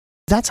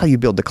That's how you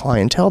build the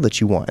clientele that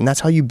you want, and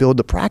that's how you build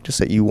the practice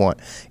that you want,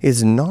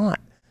 is not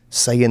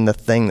saying the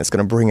thing that's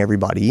going to bring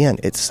everybody in.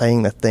 It's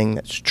saying the thing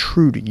that's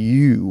true to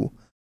you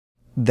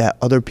that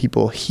other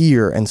people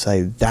hear and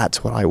say,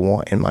 that's what I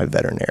want in my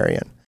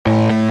veterinarian.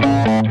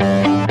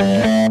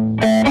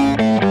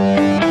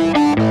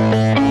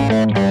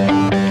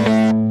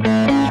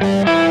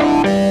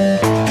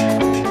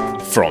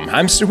 From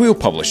Hamster Wheel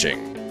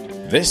Publishing,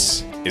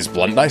 this is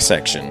Blunt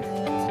Dissection.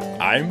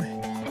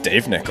 I'm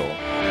Dave Nichol.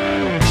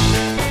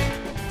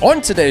 On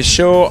today's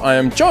show, I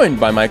am joined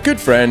by my good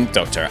friend,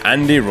 Dr.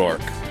 Andy Rourke.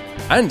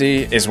 Andy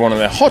is one of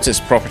the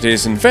hottest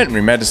properties in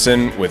veterinary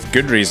medicine with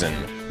good reason.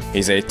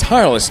 He's a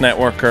tireless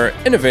networker,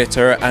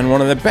 innovator, and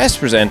one of the best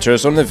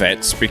presenters on the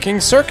vet speaking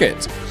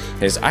circuit.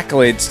 His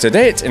accolades to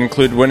date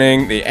include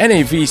winning the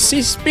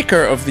NAVC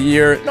Speaker of the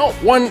Year not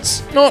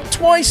once, not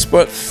twice,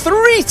 but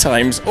 3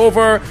 times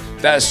over.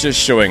 That's just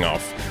showing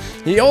off.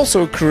 He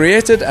also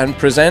created and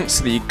presents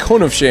the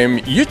Cone of Shame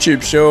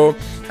YouTube show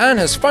and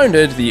has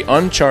founded the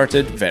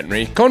Uncharted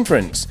Veterinary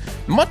Conference.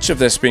 Much of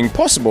this being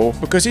possible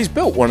because he's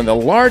built one of the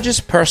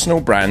largest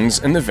personal brands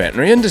in the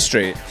veterinary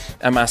industry,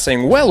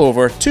 amassing well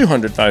over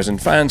 200,000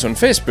 fans on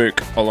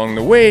Facebook along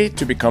the way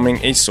to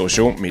becoming a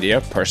social media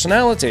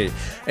personality.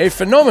 A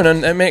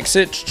phenomenon that makes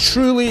it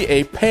truly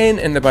a pain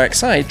in the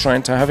backside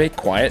trying to have a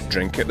quiet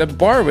drink at the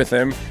bar with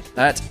him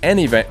at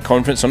any vet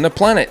conference on the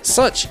planet.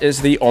 Such is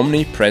the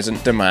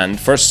omnipresent demand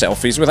for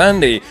selfies with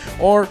Andy,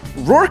 or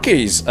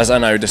Rourkies as I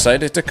now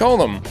decided to call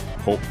them.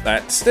 Hope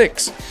that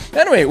sticks.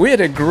 Anyway, we had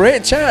a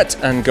great chat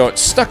and got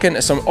stuck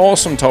into some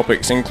awesome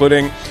topics,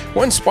 including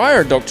what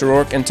inspired Dr.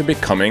 Rourke into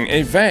becoming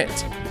a vet,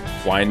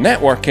 why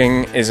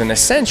networking is an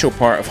essential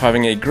part of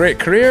having a great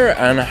career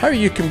and how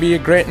you can be a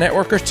great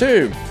networker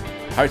too,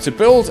 how to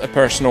build a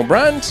personal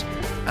brand,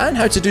 and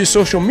how to do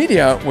social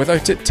media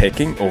without it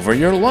taking over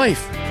your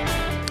life.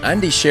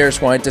 Andy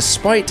shares why,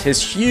 despite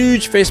his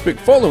huge Facebook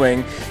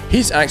following,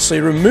 he's actually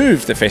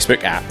removed the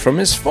Facebook app from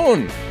his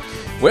phone.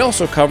 We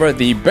also cover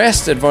the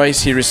best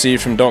advice he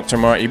received from Dr.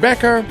 Marty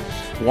Becker,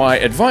 why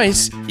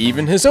advice,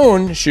 even his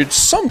own, should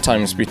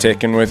sometimes be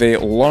taken with a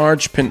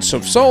large pinch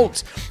of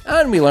salt,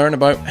 and we learn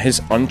about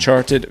his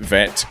Uncharted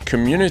vet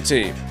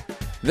community.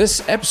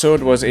 This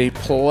episode was a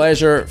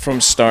pleasure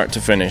from start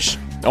to finish.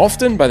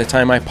 Often, by the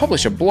time I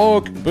publish a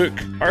blog, book,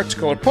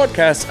 article, or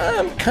podcast,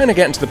 I'm kind of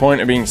getting to the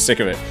point of being sick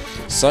of it.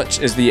 Such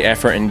is the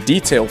effort and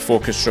detail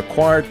focus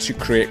required to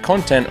create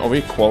content of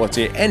a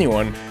quality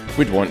anyone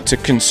would want to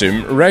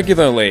consume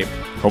regularly.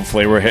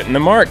 Hopefully we're hitting the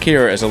mark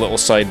here as a little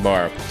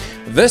sidebar.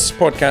 This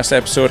podcast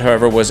episode,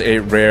 however, was a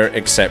rare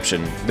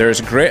exception.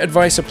 There's great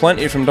advice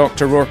aplenty from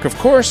Dr. Rourke, of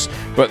course,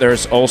 but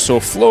there's also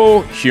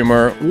flow,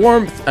 humour,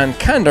 warmth, and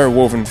candour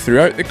woven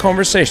throughout the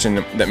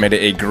conversation that made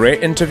it a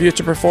great interview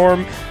to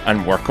perform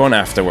and work on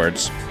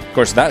afterwards. Of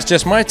course, that's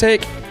just my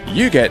take.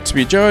 You get to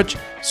be judge,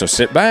 so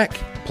sit back,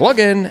 plug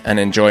in, and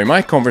enjoy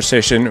my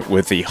conversation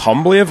with the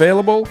humbly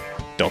available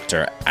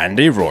Dr.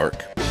 Andy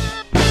Rourke.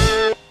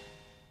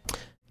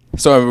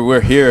 So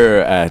we're here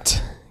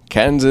at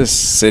Kansas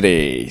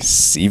City,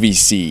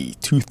 CVC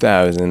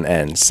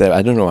 2007.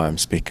 I don't know why I'm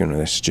speaking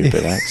with a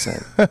stupid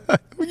accent.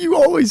 You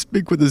always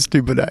speak with a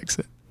stupid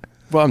accent.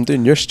 Well, I'm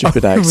doing your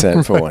stupid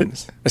accent for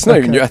once. It's not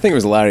even you. I think it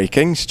was Larry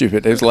King's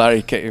stupid. It was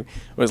Larry King. It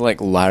was like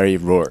Larry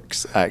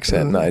Rourke's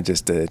accent that I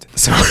just did.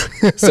 So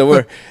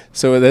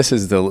this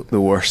is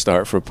the worst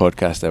start for a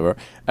podcast ever.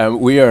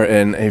 We are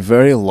in a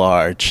very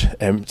large,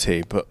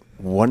 empty, but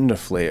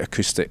wonderfully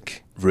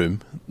acoustic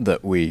room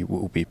that we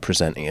will be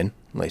presenting in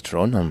later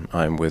on.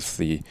 I'm with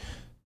the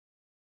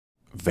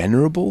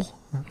venerable.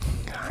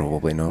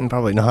 Probably not.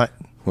 Probably not.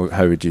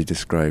 How would you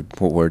describe,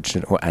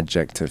 what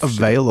adjective?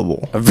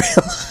 Available.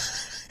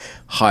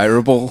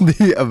 Hireable.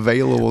 The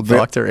available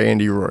Dr.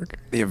 Andy Rourke.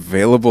 The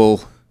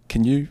available.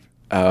 Can you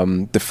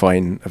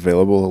define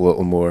available a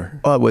little more?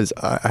 Well,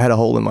 I had a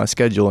hole in my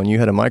schedule and you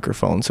had a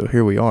microphone, so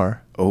here we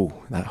are. Oh,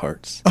 that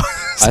hurts.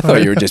 I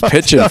thought you were just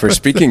pitching for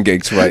speaking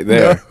gigs right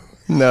there.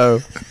 No.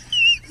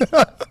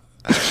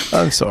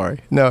 I'm sorry.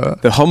 No.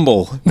 The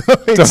humble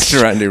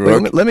Dr. Andy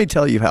Rourke. Let me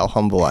tell you how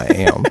humble I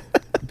am,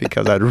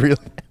 because I'd really...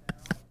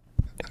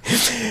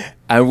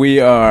 And we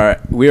are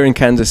in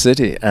Kansas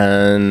City,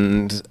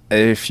 and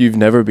if you've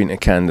never been to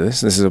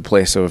Kansas, this is a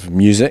place of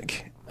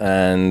music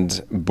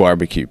and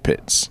barbecue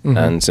pits. Mm-hmm.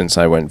 And since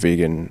I went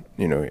vegan,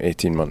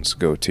 18 months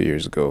ago, 2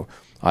 years ago,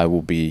 I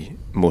will be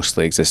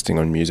mostly existing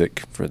on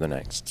music for the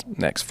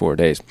next 4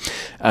 days.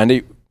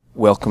 Andy,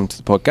 welcome to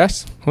the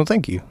podcast. Well,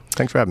 thank you.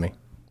 Thanks for having me.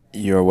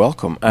 You're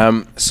welcome.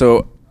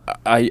 So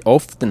I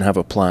often have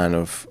a plan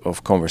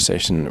of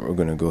conversation that we're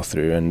going to go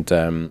through,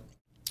 and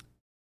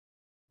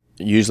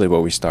usually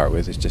what we start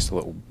with is just a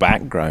little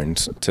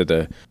background to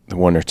the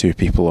one or two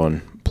people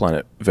on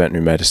Planet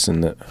Veterinary Medicine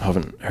that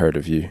haven't heard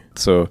of you.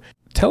 So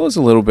tell us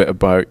a little bit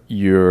about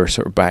your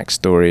sort of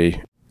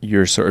backstory,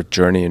 your sort of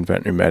journey in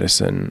veterinary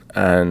medicine,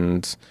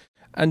 and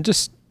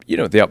just,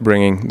 the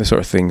upbringing, the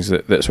sort of things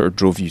that sort of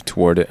drove you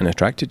toward it and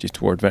attracted you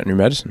toward veterinary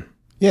medicine.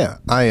 Yeah,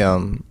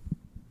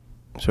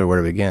 so where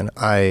to begin?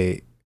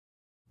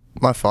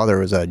 My father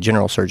was a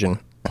general surgeon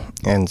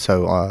And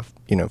so,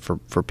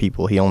 for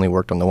people, he only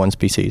worked on the one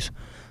species.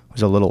 It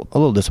was a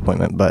little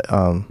disappointment, but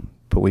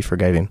we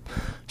forgave him.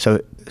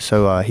 So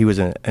he was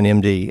an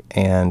MD,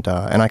 and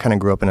I kind of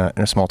grew up in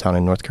a small town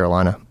in North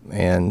Carolina,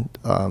 and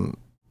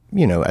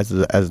as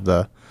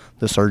the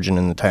surgeon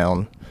in the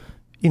town,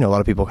 a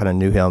lot of people kind of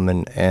knew him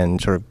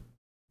and sort of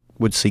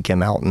would seek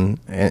him out, and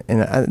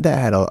that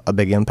had a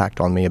big impact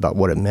on me about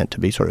what it meant to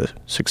be sort of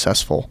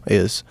successful.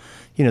 Is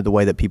the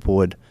way that people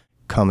would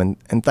come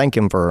and thank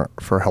him for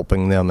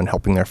helping them and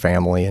helping their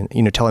family,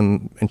 and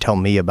tell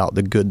me about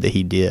the good that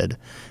he did.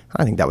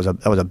 I think that was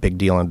a big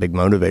deal and a big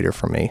motivator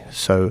for me.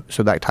 So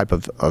that type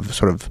of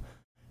sort of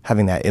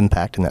having that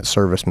impact and that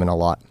service meant a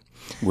lot.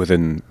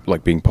 Within,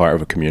 like, being part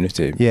of a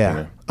community.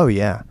 Yeah. Oh,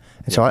 yeah.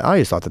 And so I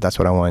always thought that that's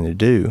what I wanted to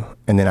do.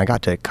 And then I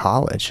got to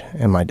college,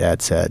 and my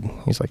dad said,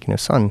 he's like,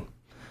 son, I'm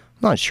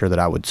not sure that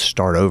I would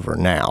start over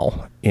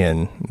now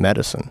in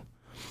medicine.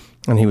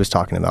 And he was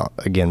talking about,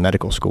 again,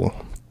 medical school.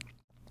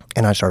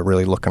 And I started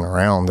really looking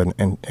around,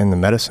 and the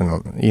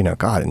medicine,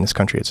 God, in this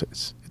country, it's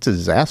a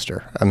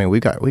disaster. I mean, we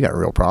got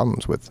real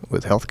problems with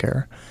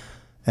healthcare,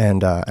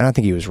 and I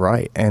think he was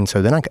right. And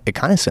so then it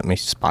kind of sent me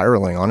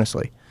spiraling.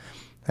 Honestly,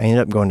 I ended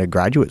up going to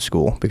graduate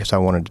school because I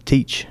wanted to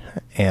teach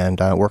and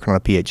working on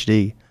a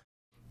PhD,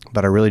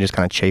 but I really just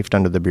kind of chafed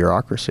under the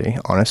bureaucracy,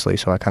 honestly.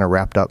 So I kind of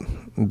wrapped up,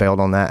 bailed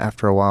on that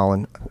after a while.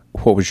 And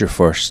what was your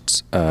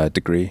first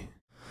degree?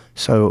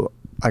 So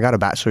I got a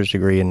bachelor's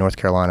degree in North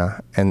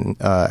Carolina, and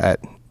at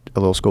a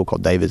little school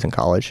called Davidson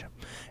College.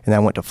 And then I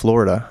went to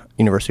Florida,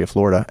 University of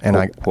Florida. And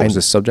what was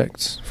the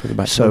subjects for the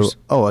bachelor's?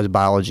 So, it was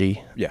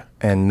biology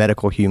and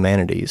medical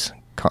humanities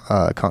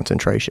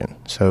concentration.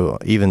 So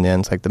even then,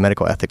 it's like the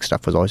medical ethics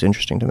stuff was always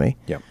interesting to me.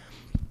 Yeah.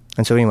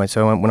 And so anyway,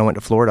 when I went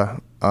to Florida,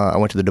 I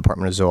went to the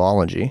Department of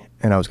Zoology,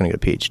 and I was going to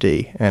get a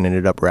PhD, and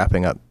ended up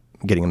wrapping up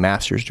getting a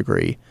master's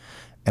degree.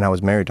 And I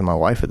was married to my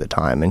wife at the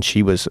time, and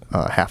she was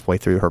halfway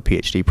through her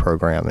PhD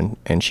program,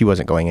 and she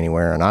wasn't going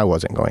anywhere, and I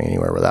wasn't going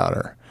anywhere without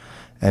her.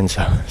 And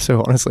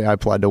so honestly, I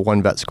applied to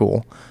one vet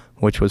school,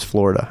 which was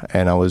Florida,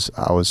 and I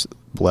was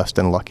blessed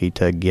and lucky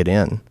to get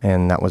in,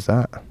 and that was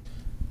that.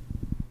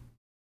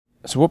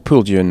 So what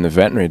pulled you in the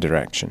veterinary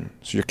direction?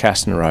 So you're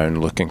casting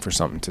around looking for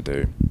something to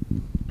do,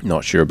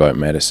 not sure about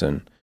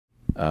medicine.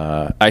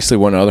 Actually,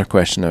 one other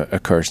question that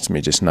occurs to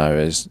me just now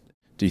is,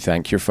 do you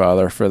thank your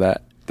father for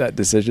that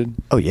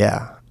decision? Oh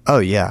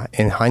yeah.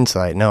 In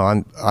hindsight,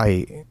 no,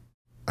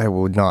 I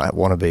would not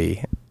want to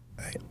be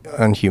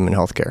on human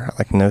healthcare.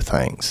 Like, no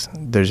thanks.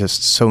 There's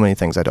just so many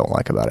things I don't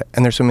like about it,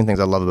 and there's so many things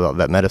I love about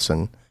vet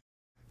medicine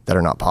that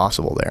are not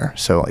possible there.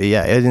 So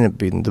yeah, it ended up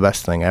being the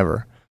best thing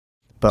ever.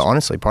 But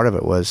honestly, part of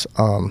it was,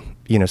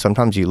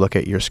 sometimes you look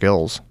at your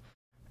skills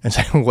and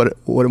say, what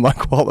am I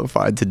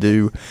qualified to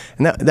do?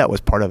 And that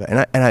was part of it. And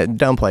I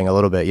downplaying a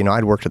little bit,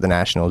 I'd worked at the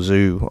National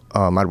Zoo.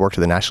 I'd worked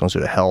at the National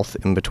Institute of Health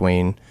in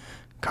between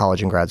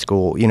college and grad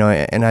school,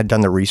 and I'd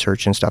done the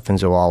research and stuff in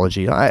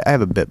zoology. I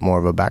have a bit more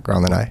of a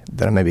background than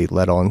I maybe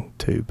led on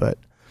to, but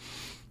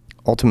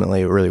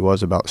ultimately it really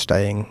was about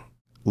staying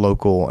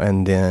local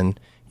and then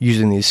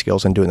using these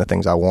skills and doing the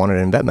things I wanted.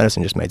 And vet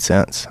medicine just made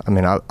sense. I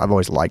mean, I've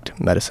always liked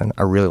medicine.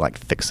 I really liked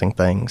fixing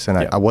things, and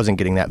I wasn't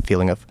getting that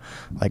feeling of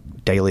like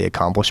daily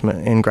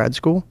accomplishment in grad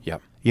school. Yeah.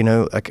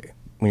 Like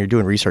when you're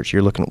doing research,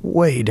 you're looking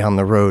way down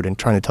the road and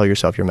trying to tell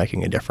yourself you're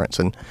making a difference.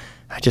 And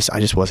I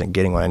just wasn't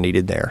getting what I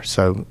needed there.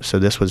 So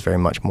this was very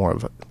much more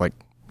of like,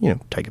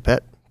 take a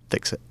pet,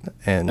 fix it.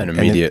 And an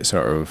immediate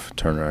sort of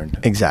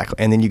turnaround. Exactly.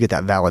 And then you get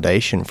that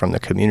validation from the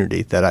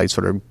community that I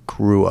sort of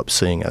grew up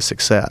seeing as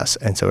success.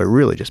 And so it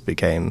really just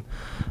became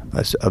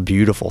a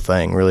beautiful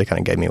thing, really kind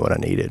of gave me what I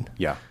needed.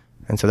 Yeah.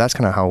 And so that's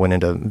kind of how I went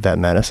into vet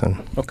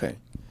medicine. Okay.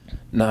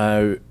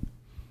 Now,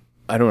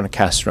 I don't want to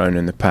cast around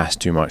in the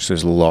past too much.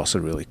 There's lots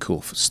of really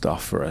cool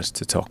stuff for us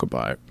to talk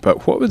about.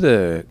 But what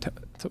were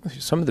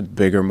some of the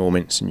bigger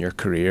moments in your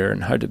career,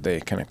 and how did they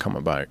kind of come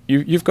about?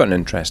 You've got an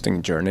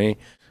interesting journey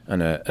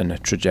and a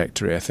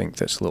trajectory, I think,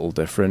 that's a little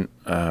different.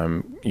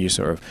 You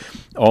sort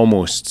of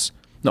almost,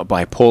 not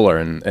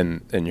bipolar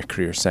in your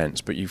career sense,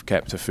 but you've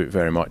kept a foot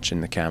very much in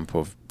the camp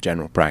of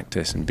general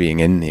practice and being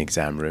in the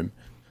exam room.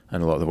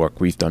 And a lot of the work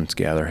we've done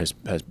together has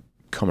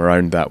come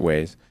around that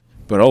way.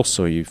 But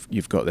also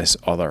you've got this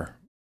other,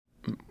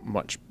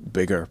 much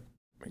bigger,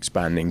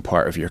 expanding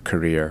part of your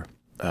career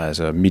as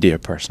a media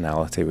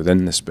personality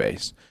within the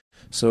space.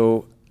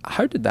 So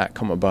how did that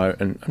come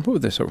about, and what were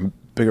the sort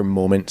of bigger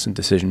moments and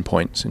decision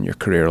points in your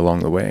career along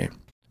the way?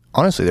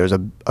 Honestly, there was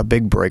a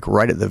big break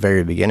right at the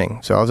very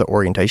beginning. So I was at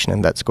orientation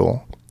in vet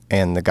school,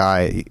 and the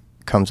guy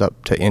comes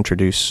up to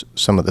introduce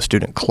some of the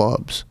student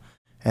clubs,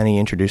 and he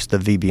introduced the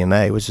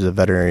VBMA, which is a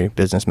Veterinary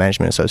Business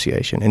Management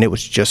Association, and it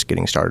was just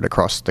getting started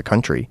across the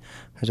country.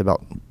 There's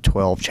about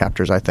 12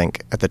 chapters, I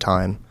think, at the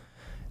time.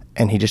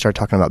 And he just started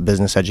talking about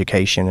business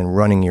education and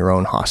running your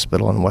own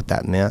hospital and what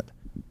that meant.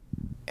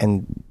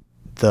 And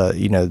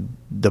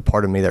the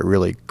part of me that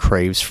really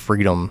craves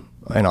freedom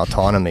and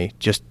autonomy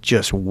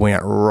just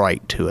went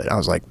right to it. I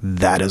was like,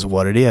 that is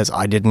what it is.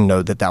 I didn't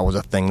know that was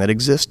a thing that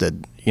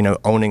existed.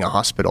 Owning a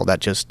hospital,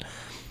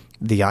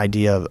 the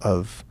idea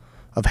of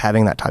of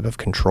having that type of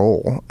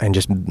control and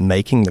just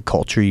making the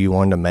culture you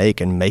wanted to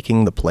make and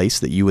making the place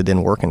that you would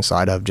then work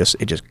inside of,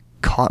 it just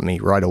caught me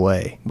right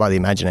away by the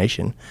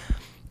imagination.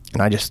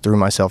 And I just threw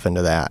myself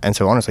into that. And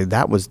so honestly,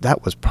 that was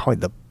probably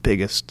the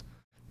biggest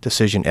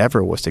decision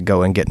ever, was to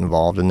go and get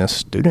involved in this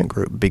student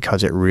group,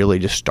 because it really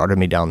just started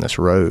me down this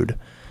road.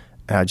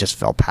 And I just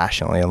fell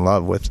passionately in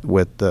love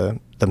with the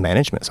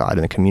management side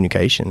and the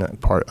communication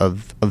part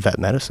of vet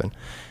medicine.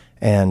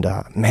 And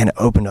man, it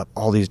opened up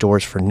all these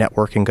doors for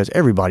networking, because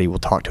everybody will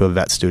talk to a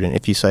vet student.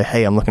 If you say,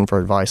 hey, I'm looking for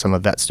advice, I'm a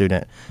vet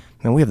student,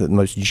 man, we have the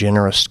most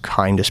generous,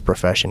 kindest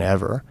profession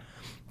ever.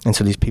 And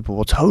so these people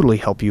will totally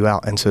help you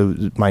out. And so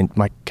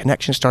my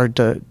connection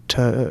started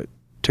to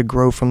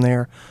grow from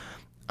there.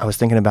 I was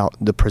thinking about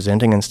the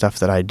presenting and stuff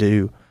that I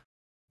do.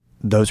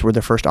 Those were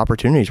the first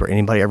opportunities where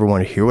anybody ever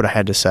wanted to hear what I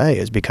had to say,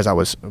 is because I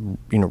was,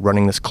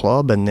 running this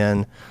club, and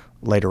then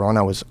later on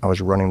I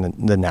was running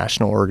the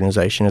national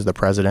organization as the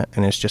president,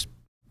 and it's just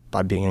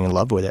by being in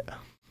love with it.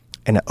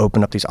 And it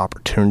opened up these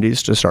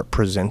opportunities to start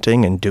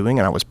presenting and doing,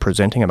 and I was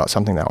presenting about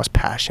something that I was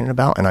passionate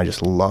about and I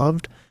just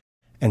loved.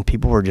 And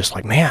people were just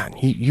like, man,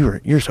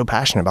 you're so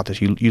passionate about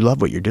this. You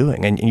love what you're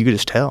doing, and you could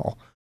just tell.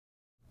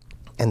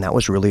 And that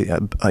was really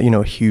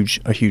a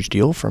huge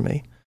deal for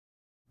me.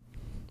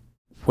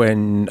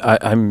 When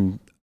I'm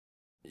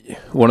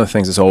one of the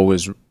things that's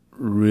always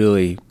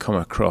really come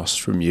across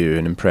from you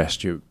and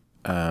impressed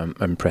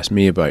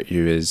me about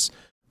you is,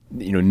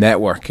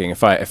 networking.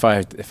 If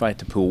I had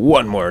to pull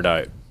one word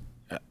out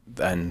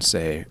and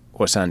say,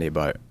 what's Andy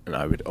about, and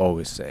I would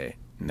always say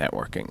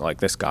networking. Like,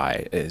 this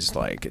guy is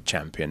like a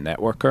champion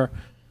networker.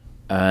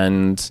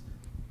 And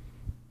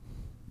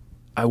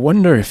I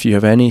wonder if you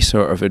have any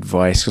sort of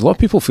advice, because a lot of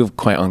people feel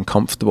quite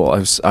uncomfortable.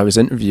 I was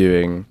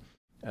interviewing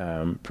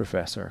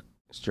Professor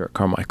Stuart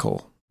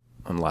Carmichael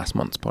on last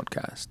month's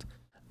podcast,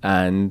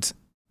 and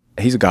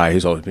he's a guy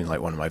who's always been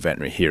like one of my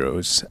veterinary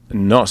heroes.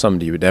 Not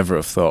somebody you would ever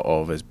have thought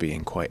of as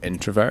being quite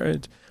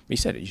introverted. He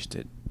said it used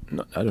to,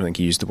 I don't think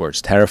he used the words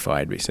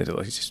terrified, but he said he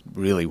just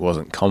really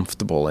wasn't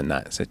comfortable in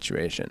that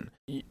situation.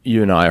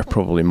 You and I are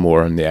probably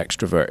more on the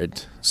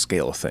extroverted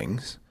scale of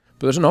things,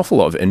 but there's an awful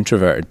lot of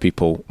introverted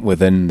people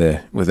within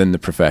the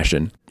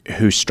profession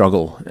who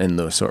struggle in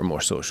those sort of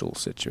more social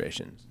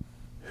situations,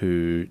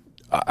 who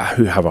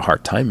have a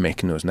hard time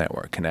making those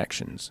network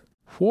connections.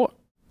 What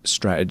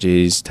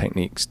strategies,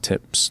 techniques,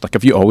 tips, like,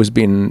 have you always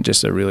been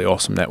just a really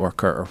awesome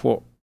networker, or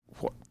what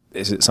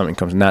is it something that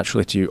comes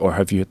naturally to you, or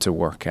have you had to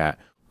work at,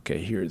 okay,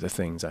 here are the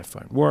things I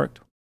found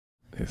worked,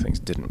 the things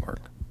didn't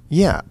work?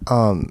 Yeah.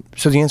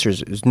 So the answer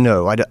is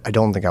no. I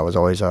don't think I was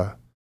always a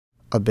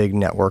big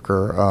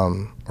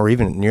networker, or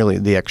even nearly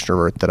the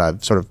extrovert that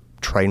I've sort of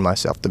trained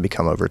myself to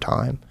become over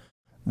time.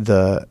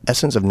 The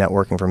essence of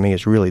networking for me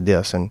is really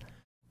this, and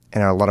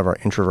a lot of our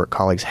introvert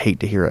colleagues hate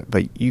to hear it,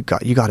 but you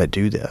got to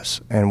do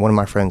this. And one of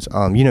my friends,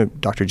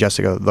 Dr.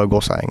 Jessica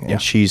Vogelsang,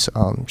 and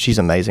she's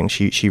amazing.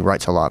 She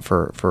writes a lot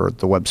for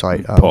the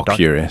website Paul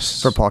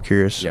Curious, for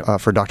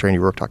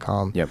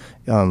DrAndyRoark.com. Yep.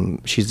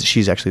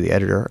 She's actually the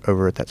editor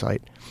over at that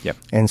site. Yep.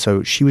 And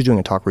so she was doing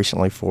a talk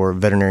recently for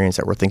veterinarians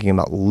that were thinking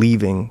about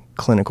leaving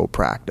clinical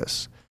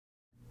practice.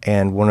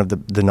 And one of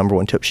the number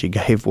one tips she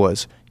gave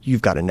was,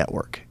 you've got to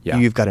network. Yeah.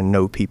 You've got to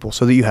know people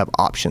so that you have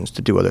options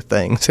to do other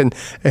things. And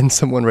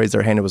someone raised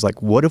their hand and was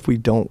like, what if we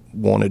don't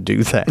want to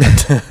do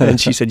that? And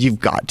she said, you've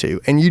got to.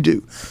 And you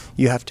do.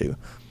 You have to.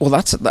 Well,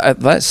 that's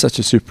such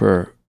a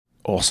super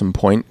awesome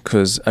point,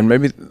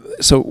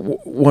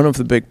 one of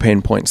the big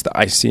pain points that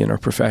I see in our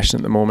profession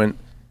at the moment,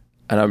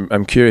 and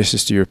I'm curious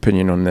as to your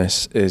opinion on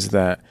this, is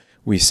that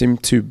we seem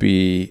to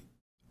be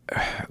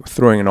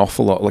throwing an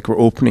awful lot, like we're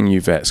opening new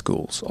vet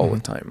schools all the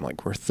time.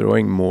 Like, we're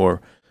throwing more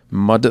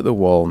mud at the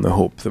wall in the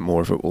hope that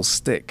more of it will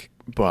stick,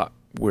 but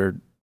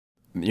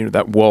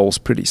that wall's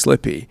pretty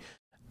slippy,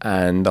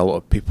 and a lot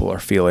of people are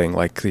feeling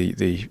like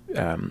the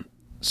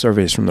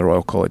surveys from the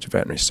Royal College of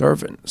Veterinary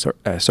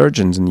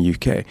Surgeons in the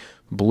UK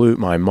blew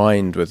my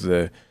mind with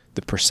the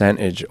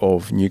percentage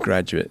of new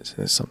graduates.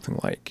 It's something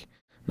like,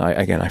 now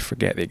again I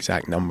forget the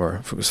exact number,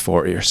 if it was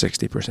 40 or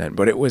 60%,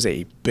 but it was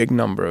a big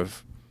number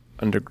of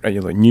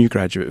new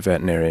graduate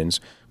veterinarians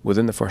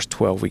within the first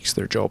 12 weeks of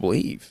their job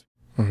leave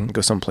and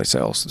go someplace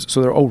else.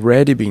 So they're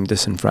already being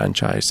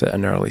disenfranchised at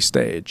an early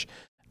stage.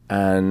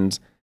 And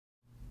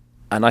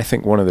I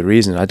think one of the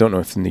reasons, I don't know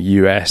if in the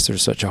US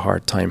there's such a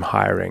hard time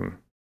hiring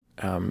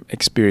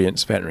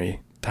experienced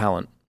veterinary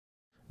talent,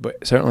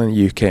 but certainly in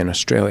the UK and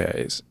Australia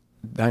it's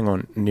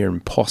near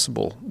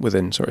impossible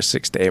within sort of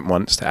 6 to 8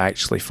 months to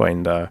actually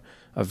find a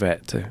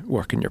vet to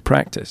work in your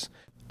practice.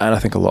 And I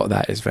think a lot of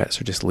that is vets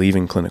are just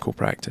leaving clinical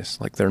practice.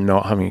 Like, they're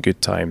not having a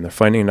good time. They're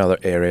finding another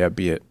area,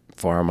 be it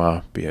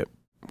pharma, be it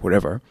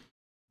whatever,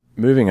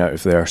 moving out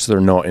of there, so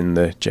they're not in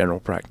the general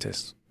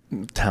practice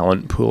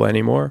talent pool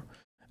anymore.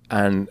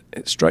 And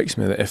it strikes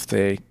me that if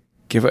they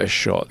give it a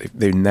shot,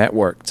 they've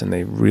networked and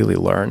they really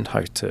learned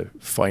how to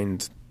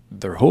find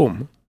their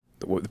home,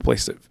 the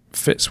place that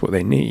fits what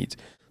they need,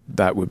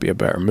 that would be a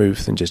better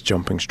move than just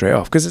jumping straight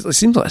off. Because it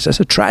seems like it's just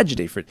a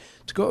tragedy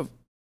to go to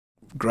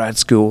grad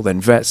school, then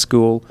vet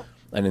school,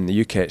 and in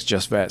the UK it's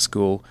just vet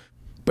school.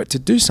 But to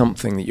do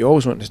something that you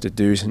always wanted to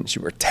do since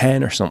you were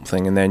 10 or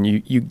something, and then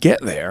you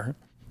get there,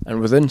 and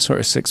within sort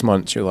of 6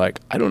 months you're like,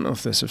 I don't know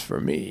if this is for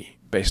me,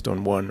 based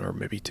on 1 or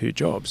maybe 2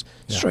 jobs.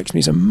 It strikes me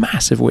as a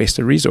massive waste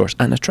of resource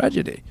and a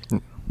tragedy.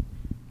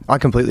 I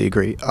completely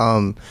agree.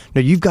 No,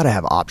 you've got to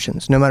have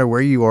options. No matter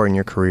where you are in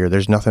your career,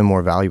 there's nothing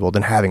more valuable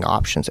than having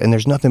options. And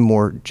there's nothing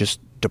more just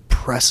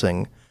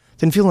depressing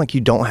than feeling like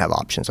you don't have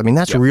options. I mean,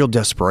 that's real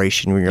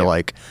desperation when you're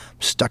like,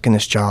 I'm stuck in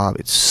this job,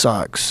 it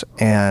sucks,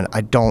 and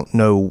I don't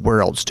know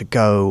where else to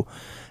go.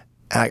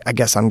 I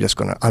guess I'm just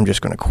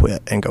gonna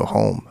quit and go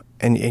home.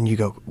 And you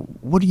go,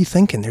 what are you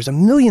thinking? There's a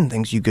million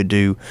things you could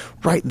do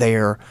right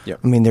there. Yep.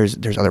 I mean, there's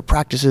other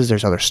practices,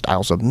 there's other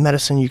styles of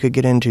medicine you could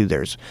get into.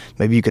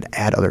 Maybe you could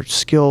add other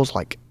skills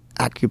like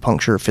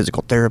acupuncture,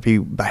 physical therapy,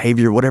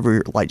 behavior,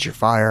 whatever lights your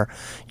fire.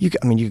 You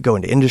could go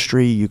into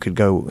industry. You could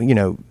go,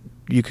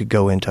 you could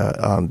go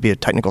into be a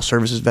technical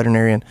services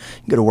veterinarian.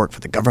 You go to work for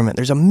the government.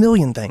 There's a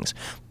million things,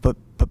 but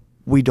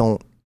we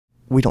don't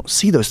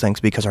see those things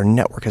because our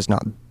network is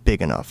not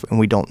big enough, and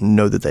we don't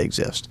know that they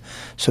exist.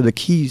 So the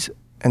keys.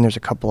 And there's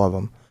a couple of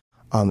them.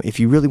 If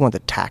you really want the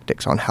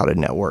tactics on how to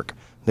network,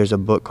 there's a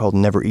book called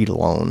Never Eat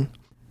Alone.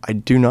 I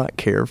do not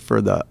care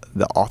for the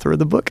author of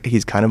the book.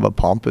 He's kind of a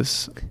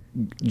pompous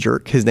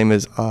jerk. His name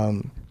is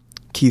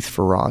Keith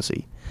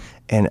Ferrazzi.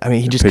 And I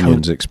mean, he just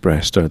opinions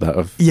expressed are that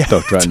of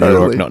Dr. Andy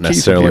Rourke, not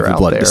necessarily the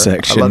Blood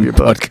Dissection I love your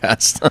book.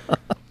 Podcast.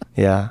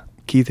 Yeah.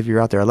 Keith, if you're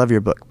out there, I love your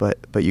book, but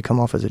you come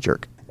off as a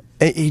jerk.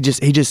 He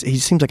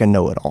seems like a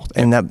know-it-all,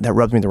 and that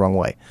rubs me the wrong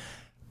way.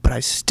 But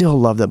I still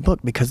love that book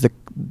because the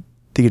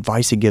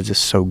advice he gives is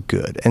so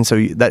good. And so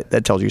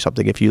that tells you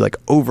something if you like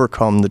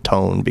overcome the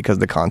tone because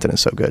the content is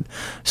so good.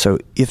 So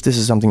if this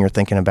is something you're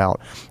thinking about,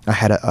 I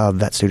had a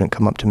vet student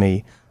come up to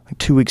me like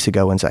 2 weeks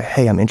ago and say,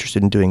 hey, I'm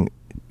interested in doing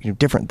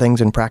different things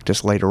in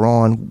practice later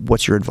on.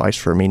 What's your advice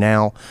for me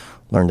now?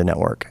 Learn to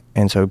network.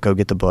 And so go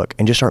get the book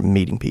and just start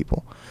meeting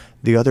people.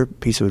 The other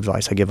piece of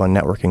advice I give on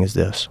networking is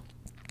this.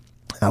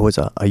 I was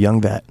a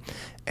young vet,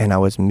 and I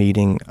was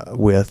meeting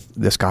with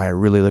this guy I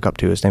really look up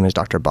to. His name is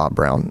Dr. Bob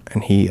Brown,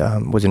 and he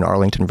was in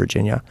Arlington,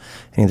 Virginia,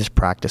 and he had this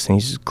practice,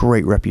 and he's a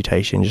great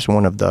reputation, just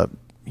one of the,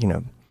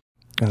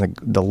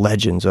 the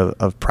legends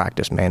of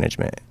practice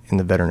management in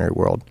the veterinary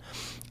world.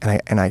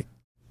 And I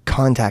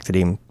contacted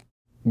him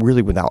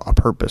really without a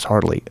purpose,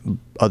 hardly,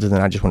 other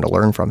than I just wanted to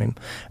learn from him,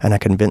 and I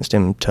convinced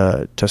him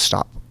to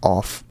stop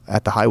off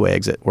at the highway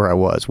exit where I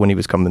was when he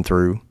was coming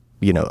through,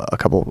 a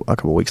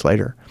couple weeks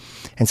later.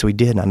 And so he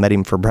did, and I met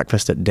him for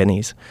breakfast at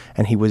Denny's,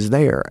 and he was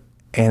there.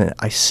 And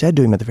I said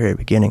to him at the very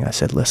beginning, I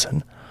said,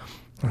 listen,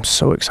 I'm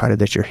so excited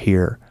that you're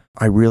here.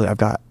 I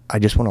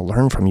just want to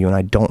learn from you, and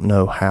I don't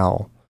know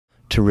how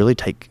to really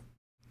take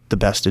the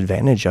best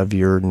advantage of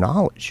your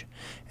knowledge.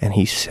 And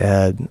he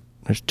said,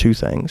 there's 2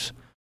 things.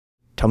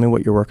 Tell me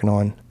what you're working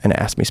on and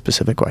ask me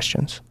specific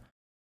questions.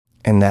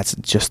 And that's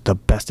just the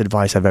best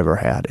advice I've ever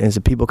had. Is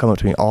that people come up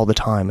to me all the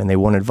time and they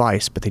want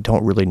advice, but they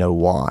don't really know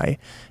why.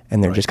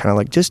 And they're just kind of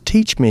like, just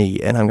teach me.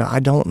 And I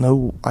don't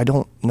know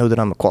that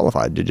I'm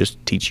qualified to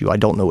just teach you. I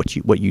don't know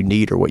what you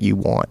need or what you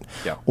want,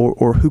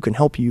 or who can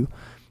help you.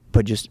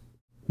 But just,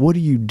 what are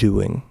you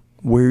doing?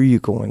 Where are you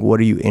going? What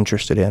are you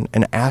interested in?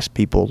 And ask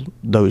people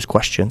those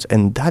questions.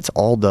 And that's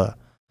all the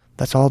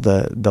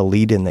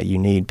lead in that you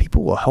need.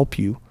 People will help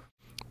you,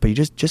 but you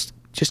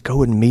just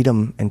go and meet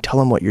them and tell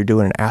them what you're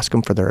doing and ask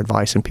them for their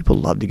advice. And people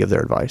love to give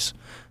their advice.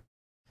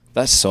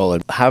 That's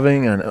solid.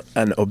 Having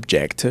an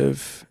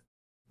objective,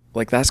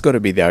 like that's got to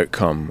be the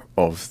outcome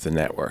of the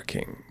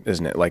networking,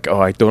 isn't it? Like,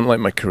 I don't like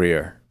my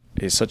career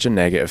is such a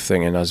negative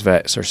thing. And us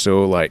vets are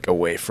so like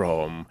away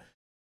from,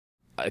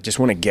 I just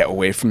want to get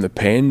away from the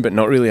pain, but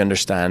not really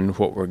understand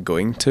what we're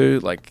going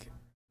to. Like,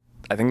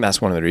 I think that's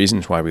one of the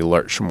reasons why we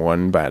lurch from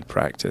one bad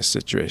practice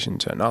situation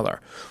to another.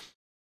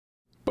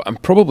 But I'm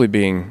probably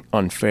being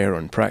unfair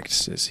on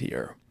practices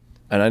here.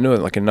 And I know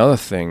like another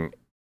thing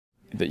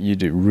that you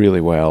do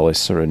really well is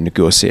sort of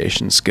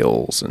negotiation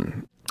skills.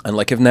 And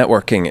like if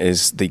networking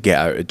is the get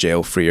out of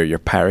jail free or your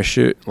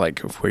parachute,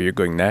 like of where you're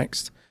going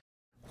next,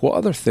 what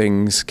other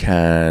things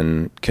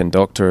can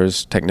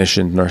doctors,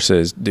 technicians,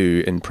 nurses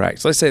do in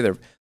practice? Let's say they're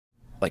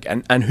like,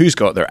 and who's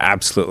got their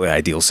absolutely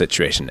ideal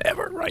situation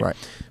ever, right?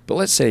 But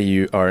let's say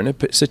you are in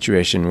a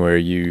situation where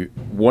you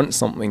want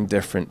something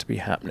different to be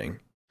happening.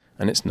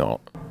 And it's not.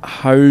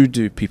 How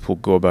do people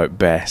go about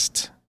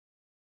best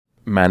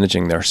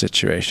managing their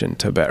situation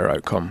to a better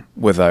outcome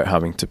without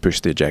having to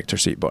push the ejector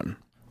seat button?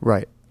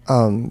 Right.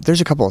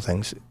 There's a couple of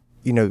things.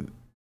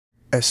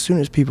 As soon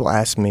as people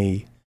ask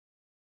me,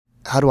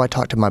 how do I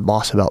talk to my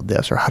boss about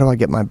this? Or how do I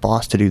get my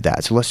boss to do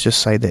that? So let's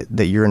just say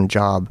that you're in a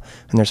job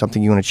and there's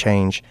something you want to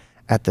change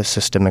at the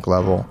systemic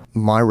level.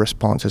 My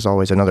response is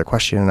always another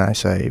question. And I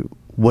say,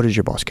 what does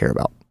your boss care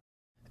about?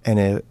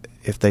 And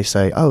if they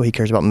say, oh, he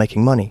cares about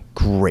making money,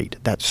 great.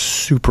 That's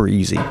super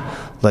easy.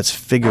 Let's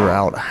figure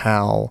out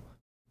how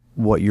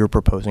what you're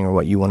proposing or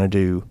what you want to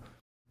do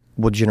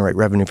will generate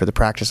revenue for the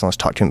practice, and let's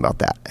talk to him about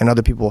that. And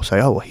other people will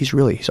say, oh, well,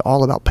 he's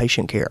all about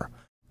patient care.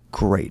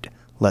 Great.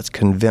 let's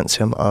convince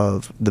him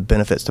of the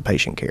benefits to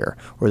patient care.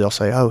 Or they'll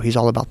say, oh, he's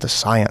all about the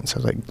science. I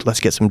was like, let's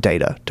get some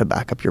data to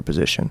back up your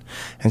position.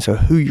 And so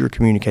who you're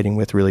communicating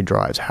with really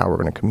drives how we're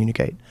going to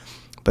communicate.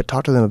 But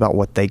talk to them about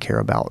what they care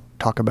about.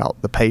 Talk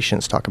about the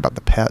patients, talk about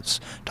the pets,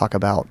 talk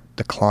about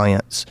the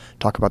clients,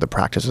 talk about the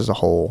practice as a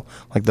whole.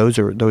 Like those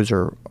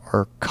are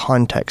our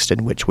context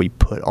in which we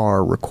put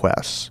our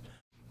requests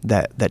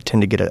that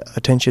tend to get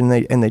attention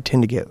and they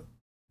tend to get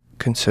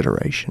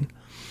consideration.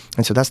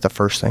 And so that's the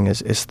first thing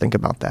is think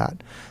about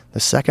that. The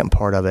second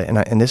part of it,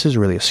 and this is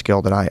really a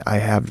skill that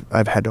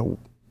I've had to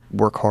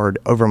work hard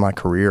over my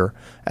career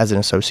as an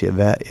associate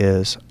vet,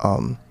 is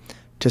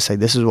to say,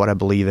 this is what I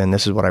believe in,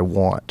 this is what I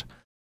want.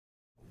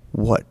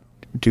 What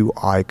do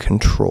I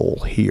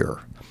control here?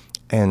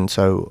 And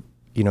so,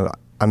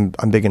 I'm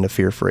big into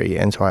fear-free,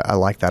 and so I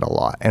like that a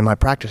lot. And my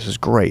practice is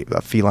great,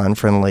 a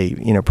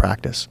feline-friendly,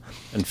 practice.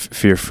 And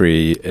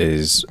fear-free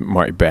is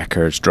Marty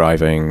Becker's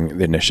driving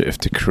the initiative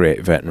to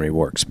create veterinary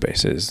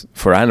workspaces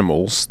for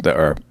animals that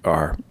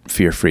are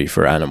fear-free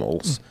for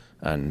animals.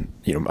 And,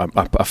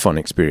 a fun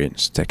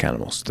experience to take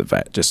animals to the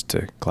vet, just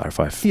to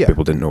clarify if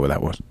people didn't know what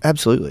that was.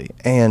 Absolutely.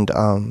 And,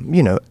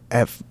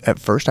 at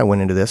first I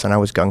went into this and I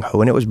was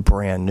gung-ho and it was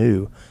brand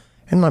new.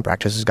 And my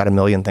practice has got a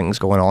million things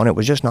going on. It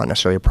was just not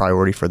necessarily a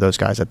priority for those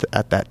guys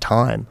at that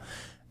time.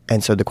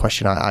 And so the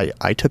question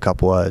I took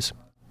up was,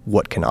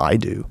 what can I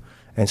do?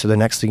 And so the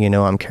next thing you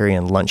know, I'm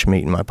carrying lunch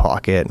meat in my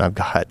pocket, and I've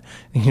got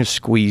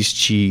squeezed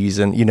cheese,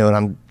 and and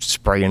I'm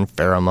spraying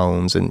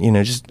pheromones, and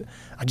I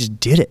just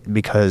did it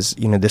because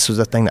this was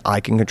a thing that I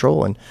can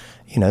control, and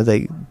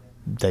they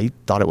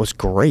thought it was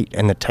great,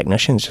 and the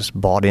technicians just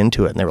bought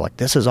into it, and they were like,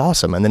 "This is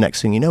awesome!" And the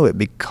next thing you know, it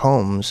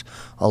becomes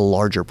a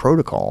larger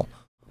protocol.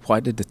 Why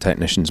did the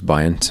technicians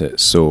buy into it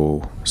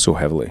so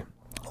heavily?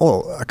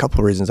 Well, a couple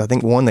of reasons. I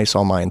think one, they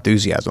saw my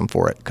enthusiasm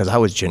for it because I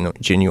was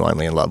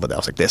genuinely in love with it. I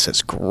was like, "This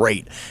is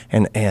great,"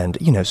 and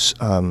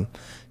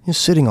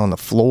sitting on the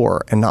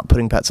floor and not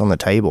putting pets on the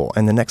table.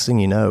 And the next thing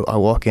you know, I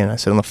walk in, I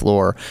sit on the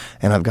floor,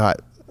 and I've got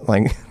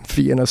like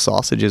Vienna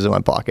sausages in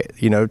my pocket.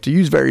 To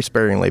use very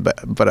sparingly,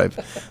 but I'm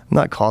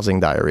not causing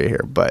diarrhea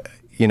here. But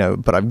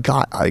I've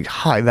got like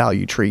high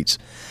value treats.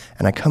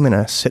 And I come in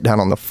and I sit down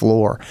on the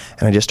floor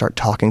and I just start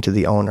talking to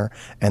the owner,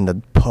 and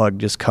the pug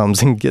just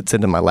comes and gets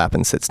into my lap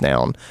and sits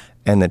down.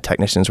 And the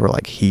technicians were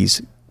like,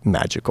 he's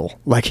magical.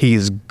 Like,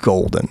 he's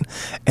golden.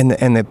 And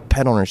the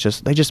pet owners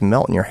they just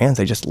melt in your hands.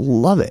 They just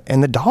love it.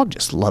 And the dog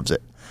just loves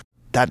it.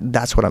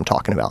 That's what I'm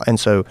talking about. And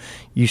so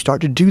you start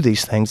to do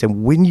these things,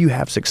 and when you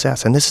have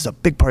success, and this is a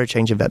big part of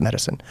change in vet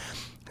medicine,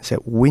 is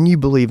that when you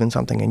believe in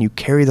something and you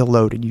carry the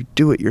load and you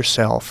do it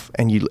yourself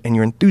and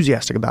you're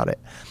enthusiastic about it,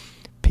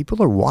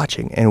 people are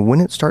watching. And when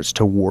it starts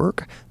to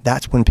work,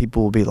 that's when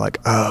people will be like,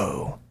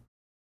 oh,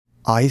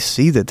 I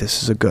see that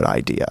this is a good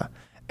idea.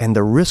 And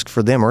the risk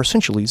for them are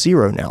essentially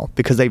zero now,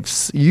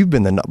 because you've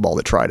been the nutball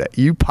that tried it.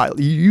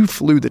 You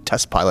flew the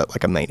test pilot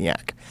like a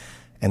maniac.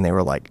 And they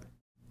were like,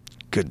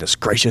 goodness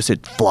gracious,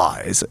 it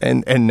flies.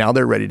 And now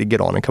they're ready to get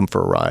on and come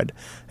for a ride.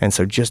 And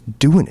so just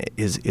doing it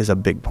is a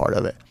big part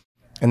of it.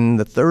 And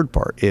the third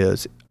part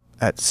is,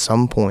 at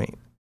some point,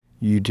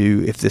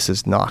 if this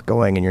is not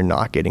going and you're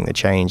not getting the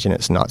change and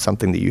it's not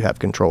something that you have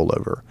control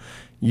over,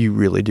 you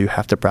really do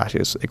have to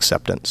practice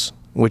acceptance,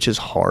 which is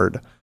hard.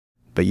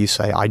 But you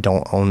say, I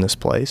don't own this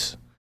place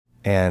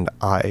and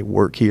I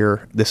work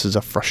here. This is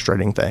a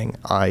frustrating thing.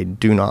 I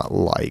do not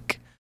like,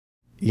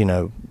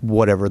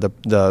 whatever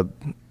the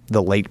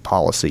late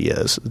policy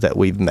is that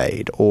we've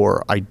made,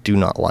 or I do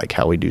not like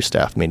how we do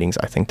staff meetings.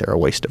 I think they're a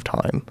waste of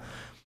time.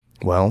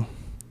 Well,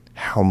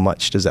 how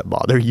much does that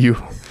bother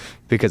you?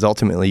 Because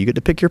ultimately you get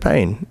to pick your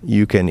pain.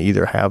 You can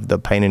either have the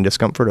pain and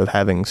discomfort of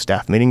having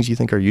staff meetings you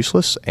think are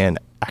useless and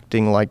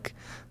acting like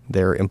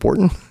they're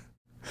important,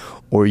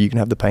 or you can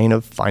have the pain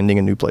of finding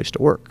a new place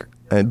to work.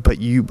 But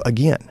you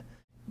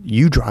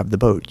drive the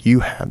boat. You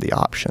have the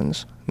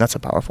options. That's a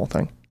powerful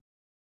thing.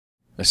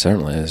 It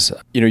certainly is.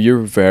 You're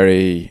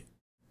very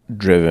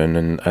driven,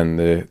 and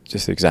the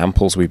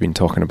examples we've been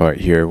talking about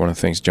here, one of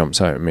the things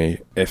jumps out at me,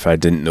 if I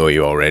didn't know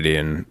you already,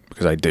 and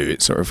because I do,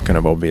 it's sort of kind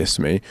of obvious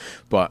to me,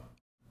 but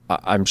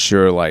I'm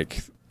sure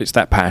it's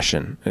that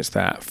passion, it's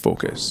that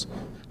focus.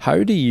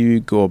 How do you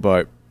go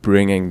about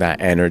bringing that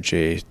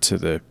energy to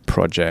the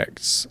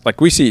projects? Like,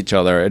 we see each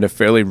other in a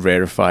fairly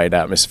rarefied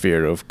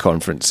atmosphere of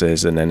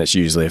conferences, and then it's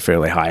usually a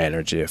fairly high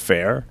energy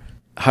affair.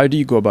 How do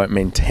you go about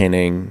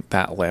maintaining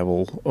that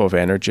level of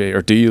energy,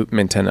 or do you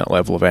maintain that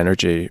level of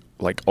energy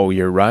all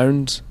year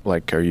round?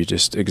 Are you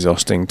just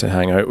exhausting to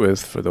hang out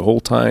with for the whole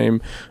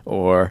time,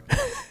 or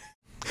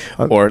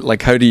how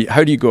do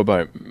you go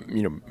about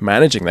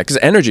managing that? Because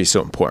energy is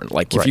so important.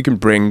 If you can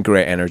bring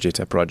great energy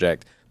to a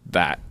project,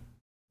 that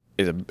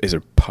is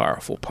a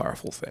powerful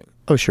thing.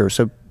 Oh, sure.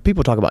 So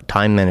people talk about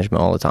time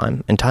management all the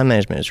time, and time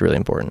management is really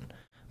important.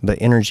 But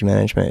energy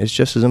management is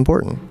just as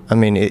important. I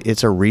mean,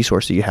 it's a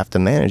resource that you have to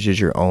manage, is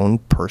your own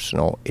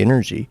personal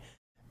energy.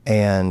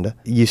 And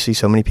you see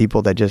so many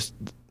people that just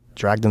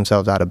drag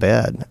themselves out of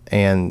bed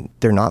and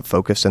they're not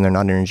focused and they're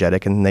not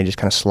energetic, and they just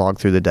kind of slog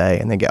through the day,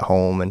 and they get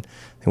home and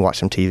they watch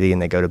some TV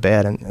and they go to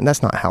bed. And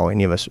that's not how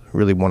any of us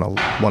really want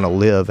to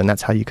live. And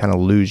that's how you kind of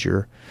lose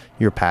your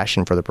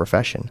passion for the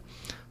profession.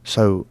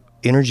 So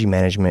energy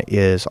management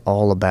is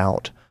all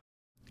about,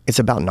 it's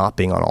about not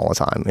being on all the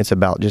time. It's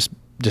about just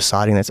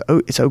deciding that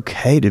it's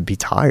okay to be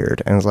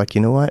tired. And it's like,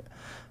 you know what?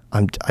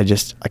 I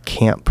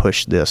can't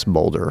push this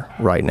boulder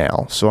right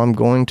now. So I'm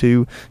going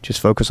to just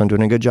focus on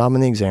doing a good job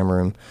in the exam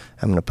room.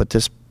 I'm going to put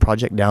this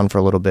project down for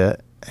a little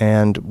bit.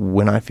 And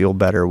when I feel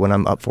better, when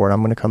I'm up for it,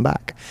 I'm going to come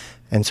back.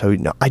 And so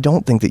no, I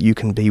don't think that you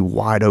can be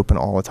wide open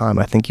all the time.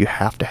 I think you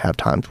have to have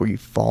times where you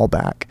fall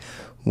back,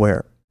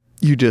 where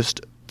you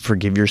just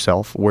forgive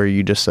yourself, where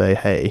you just say,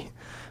 hey,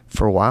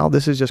 for a while,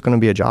 this is just going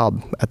to be a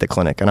job at the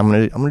clinic, and I'm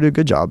going to do a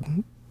good job,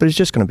 but it's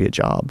just going to be a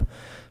job.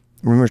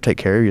 Remember to take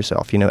care of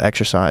yourself,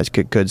 exercise,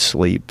 get good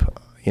sleep,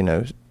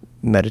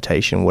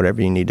 meditation,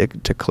 whatever you need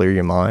to clear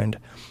your mind.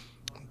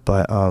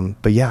 But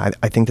yeah,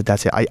 I think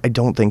that's it. I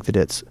don't think that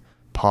it's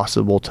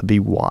possible to be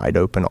wide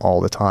open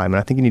all the time, and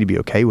I think you need to be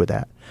okay with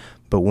that.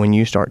 But when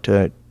you start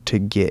to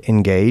get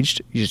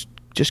engaged, you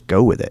just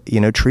go with it.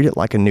 Treat it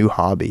like a new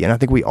hobby. And I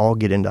think we all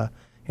get into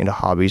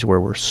hobbies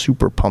where we're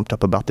super pumped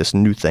up about this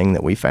new thing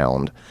that we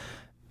found.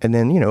 And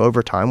then,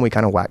 over time, we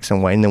kind of wax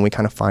and wane, and then we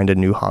kind of find a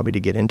new hobby to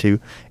get into.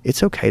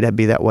 It's okay to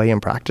be that way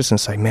in practice and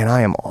say, man,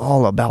 I am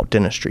all about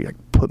dentistry. Like,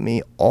 put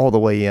me all the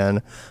way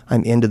in.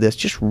 I'm into this.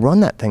 Just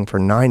run that thing for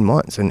 9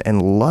 months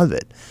and love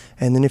it.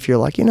 And then if you're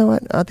like, you know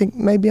what, I think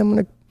maybe I'm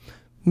going to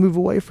move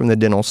away from the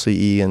dental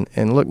CE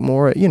and look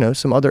more at,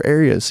 some other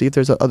areas, see if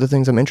there's other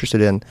things I'm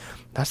interested in.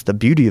 That's the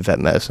beauty of vet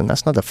medicine.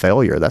 That's not a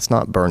failure. That's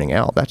not burning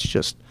out. That's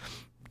just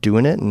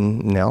doing it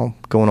and now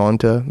going on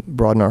to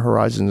broaden our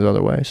horizons in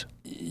other ways.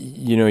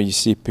 You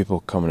see people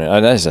coming in,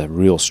 and that is a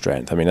real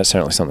strength. I mean, that's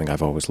certainly something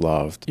I've always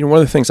loved. One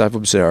of the things I've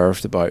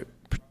observed about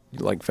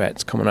like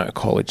vets coming out of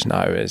college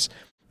now is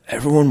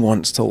everyone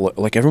wants to look,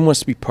 like everyone wants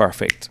to be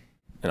perfect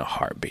in a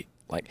heartbeat,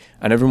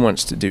 and everyone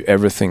wants to do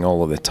everything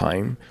all of the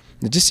time.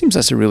 It just seems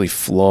that's a really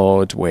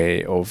flawed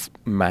way of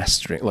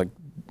mastering. Like,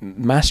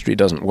 mastery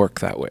doesn't work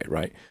that way,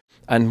 right?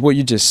 And what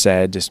you just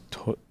said just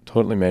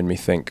totally made me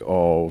think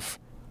of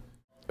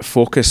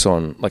focus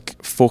on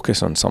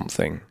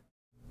something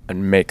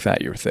and make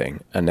that your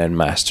thing, and then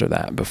master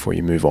that before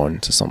you move on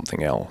to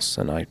something else.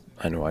 And I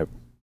know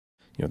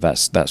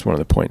that's one of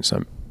the points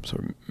I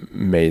sort of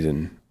made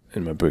in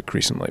my book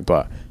recently,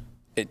 but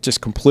it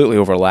just completely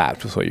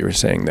overlapped with what you were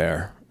saying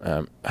there,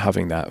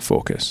 having that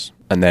focus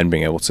and then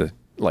being able to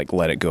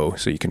let it go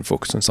so you can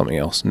focus on something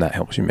else, and that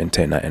helps you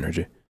maintain that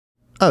energy.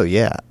 Oh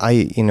yeah.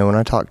 When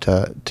I talk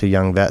to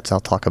young vets,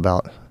 I'll talk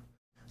about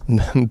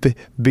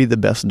be the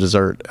best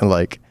dessert,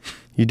 and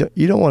you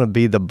don't want to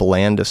be the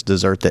blandest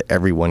dessert that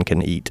everyone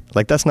can eat.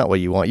 That's not what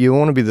you want. You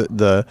want to be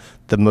the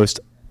most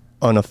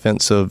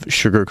unoffensive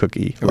sugar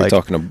cookie. Are we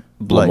talking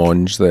a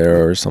blancmange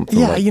there or something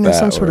like that?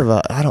 Some sort of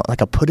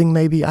a pudding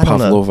maybe. I don't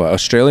know. Pavlova.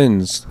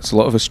 Australians, there's a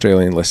lot of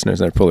Australian listeners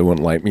that probably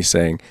wouldn't like me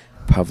saying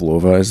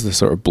Pavlova is the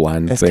sort of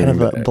bland thing. It's kind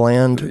of a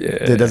bland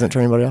that doesn't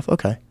turn anybody off.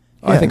 Okay.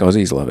 Yeah. I think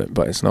Aussies love it,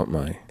 but it's not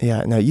my...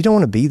 Yeah, no, you don't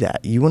want to be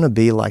that. You want to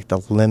be like the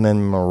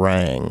lemon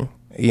meringue,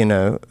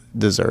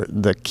 dessert,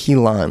 the key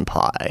lime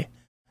pie,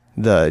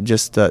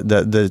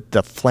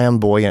 the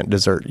flamboyant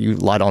dessert you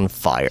light on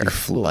fire.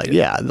 That's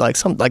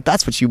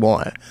what you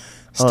want.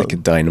 Stick a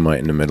dynamite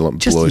in the middle and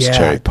blows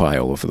cherry pie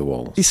all over the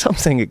walls.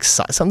 Something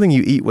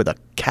you eat with a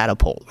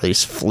catapult. They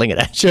just fling it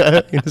at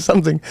you.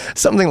 Something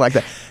like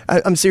that.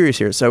 I'm serious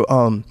here. So,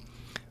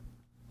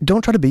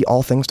 don't try to be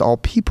all things to all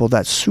people.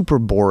 That's super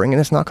boring,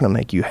 and it's not going to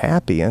make you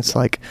happy. And it's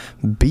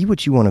be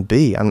what you want to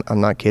be. I'm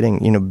not kidding.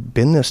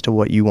 Bend this to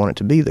what you want it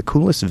to be. The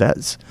coolest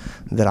vets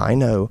that I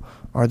know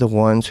are the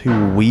ones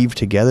who weave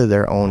together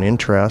their own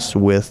interests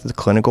with the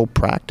clinical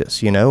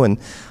practice, And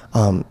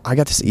I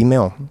got this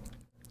email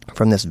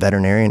from this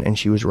veterinarian, and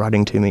she was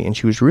writing to me, and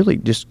she was really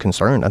just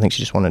concerned. I think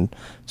she just wanted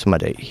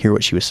somebody to hear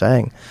what she was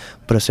saying.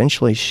 But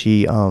essentially,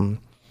 she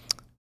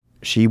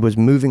was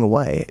moving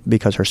away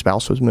because her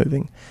spouse was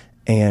moving.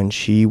 And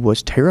she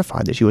was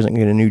terrified that she wasn't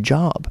going to get a new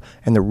job.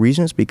 And the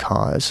reason is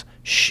because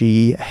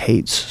she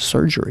hates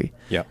surgery.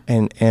 Yeah.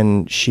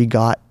 And she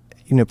got,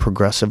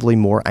 progressively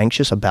more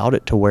anxious about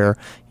it to where,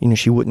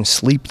 she wouldn't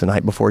sleep the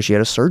night before she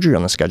had a surgery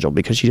on the schedule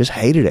because she just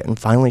hated it. And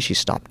finally she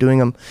stopped doing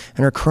them,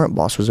 and her current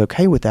boss was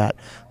okay with that.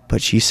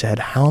 But she said,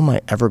 how am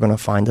I ever going to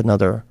find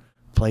another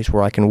place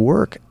where I can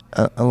work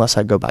unless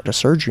I go back to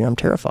surgery? I'm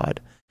terrified.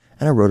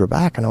 And I wrote her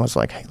back, and I was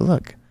like, hey,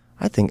 look,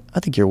 I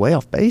think you're way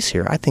off base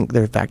here. I think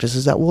there are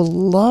practices that will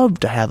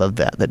love to have a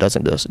vet that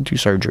doesn't do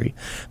surgery.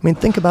 I mean,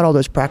 think about all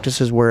those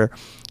practices where,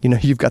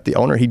 you've got the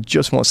owner, he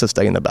just wants to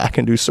stay in the back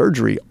and do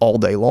surgery all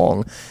day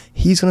long.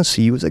 He's going to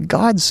see you as a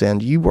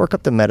godsend. You work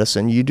up the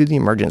medicine, you do the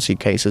emergency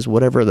cases,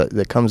 whatever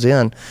that comes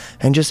in,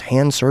 and just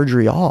hand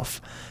surgery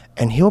off.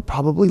 And he'll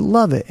probably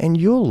love it, and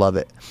you'll love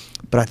it.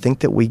 But I think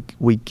that we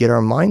get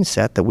our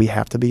mindset that we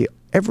have to be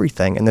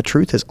everything. And the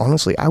truth is,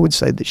 honestly, I would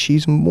say that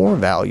she's more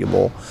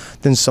valuable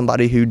than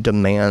somebody who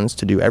demands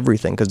to do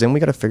everything, because then we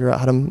got to figure out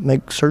how to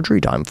make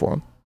surgery time for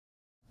them.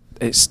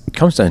 it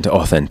comes down to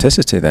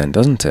authenticity then,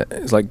 doesn't it?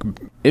 It's like,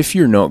 if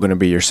you're not going to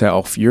be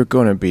yourself, you're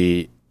going to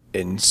be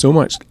in so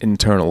much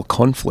internal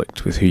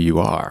conflict with who you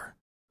are.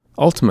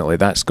 Ultimately,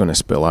 that's going to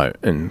spill out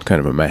in kind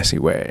of a messy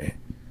way.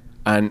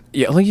 And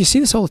yeah, like you see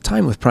this all the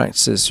time with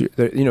practices.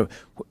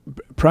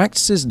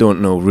 Practices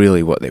don't know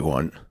really what they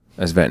want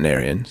as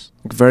veterinarians.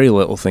 Very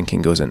little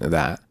thinking goes into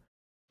that.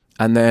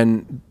 And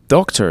then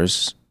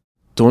doctors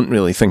don't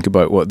really think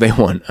about what they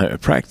want out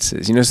of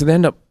practices. So you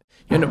end up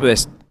with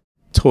this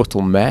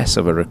total mess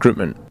of a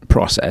recruitment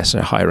process,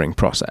 a hiring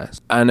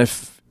process. And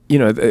if,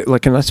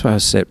 and that's why I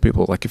say to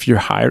people, like, if you're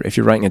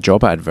writing a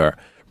job advert,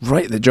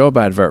 write the job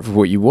advert for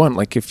what you want.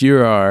 Like, if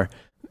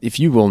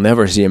you will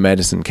never see a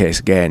medicine case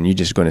again, you're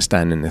just going to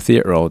stand in the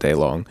theatre all day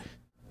long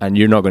and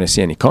you're not going to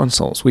see any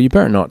consults. Well, you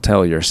better not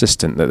tell your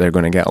assistant that they're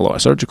going to get a lot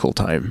of surgical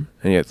time.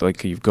 And yet,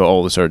 like, you've got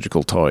all the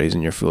surgical toys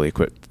and you're fully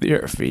equipped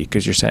theatre fee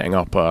because you're setting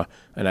up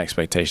an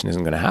expectation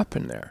isn't going to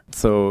happen there.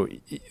 So,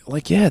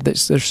 like, yeah,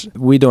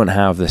 we don't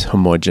have this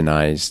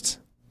homogenized,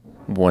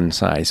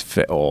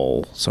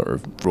 one-size-fit-all sort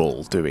of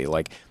role, do we?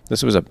 Like,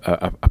 this was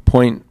a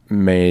point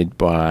made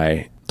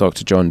by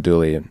Dr. John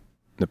Dooley in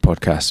the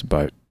podcast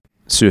about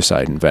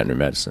suicide in veterinary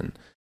medicine.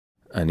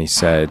 And he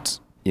said,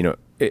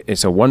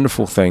 it's a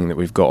wonderful thing that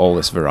we've got all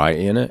this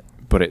variety in it,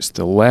 but it's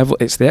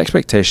the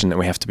expectation that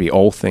we have to be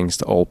all things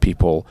to all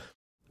people,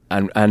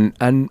 and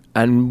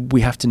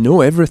we have to know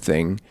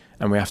everything,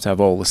 and we have to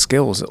have all the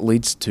skills that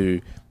leads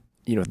to,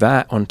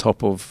 that on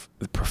top of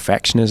the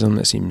perfectionism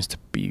that seems to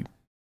be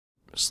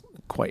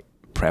quite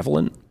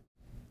prevalent,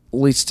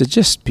 leads to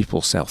just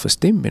people's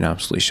self-esteem being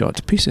absolutely shot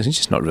to pieces. It's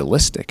just not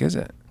realistic, is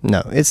it?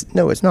 No, it's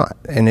not.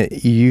 And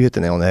you hit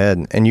the nail on the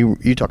head. And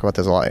you talk about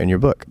this a lot in your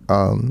book.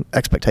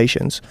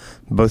 Expectations,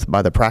 both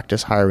by the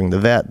practice hiring the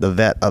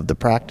vet of the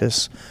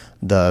practice,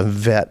 the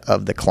vet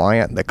of the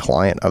client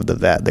of the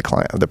vet, the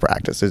client of the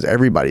practice.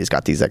 Everybody's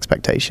got these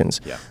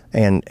expectations. Yeah.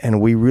 And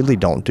we really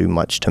don't do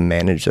much to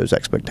manage those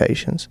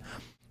expectations.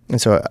 And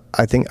so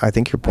I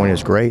think your point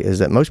is great, is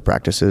that most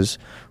practices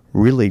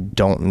really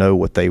don't know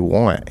what they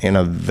want in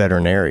a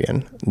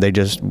veterinarian. They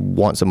just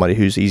want somebody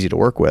who's easy to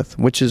work with,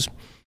 which is,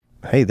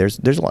 hey, there's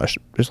a lot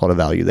of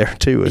value there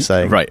too, is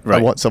saying, right.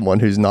 I want someone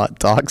who's not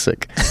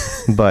toxic.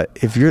 But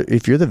if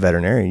you're the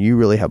veterinarian, you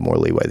really have more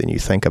leeway than you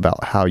think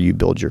about how you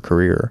build your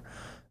career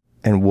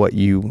and what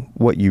you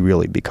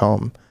really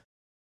become.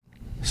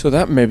 So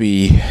that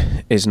maybe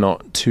is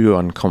not too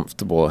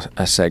uncomfortable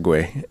a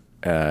segue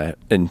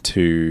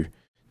into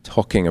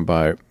talking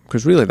about,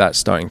 because really that's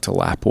starting to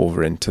lap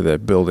over into the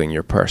building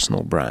your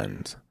personal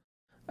brand.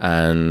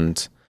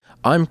 And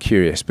I'm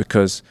curious,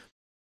 because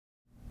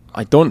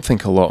I don't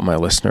think a lot of my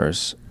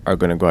listeners are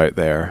going to go out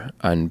there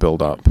and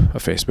build up a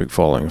Facebook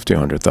following of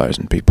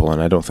 200,000 people,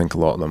 and I don't think a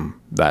lot of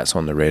them, that's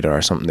on the radar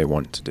or something they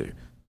want to do.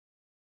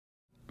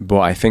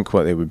 But I think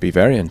what they would be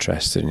very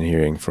interested in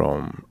hearing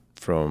from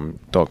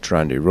Dr.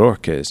 Andy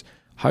Roark is,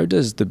 how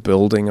does the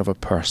building of a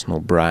personal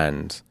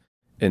brand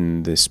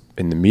in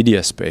the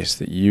media space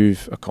that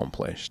you've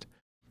accomplished,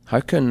 how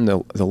can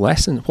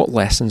what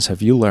lessons have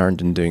you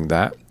learned in doing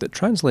that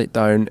translate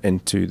down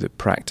into the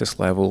practice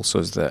level, so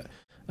that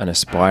an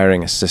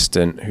aspiring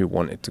assistant who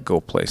wanted to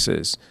go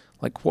places,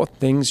 like, what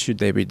things should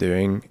they be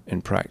doing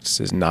in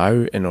practices now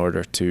in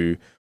order to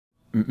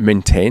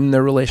maintain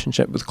their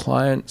relationship with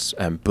clients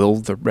and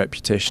build their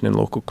reputation in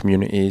local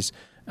communities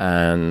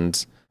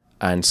and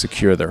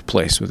secure their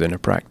place within a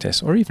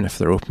practice, or even if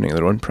they're opening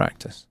their own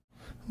practice?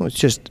 Well, it's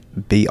just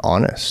be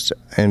honest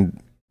and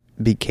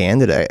be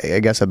candid, I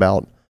guess,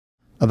 about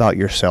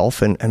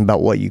yourself and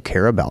about what you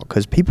care about,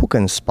 because people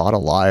can spot a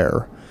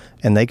liar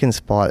and they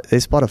spot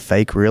a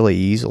fake really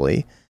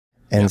easily.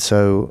 And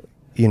so,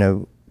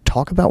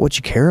 talk about what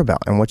you care about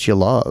and what you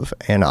love.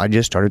 And I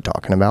just started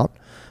talking about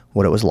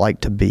what it was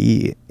like to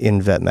be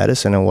in vet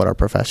medicine and what our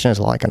profession is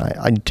like. And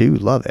I do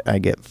love it. I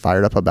get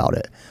fired up about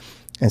it.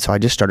 And so I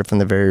just started from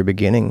the very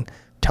beginning,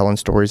 telling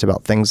stories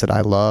about things that I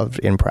loved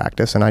in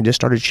practice. And I just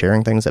started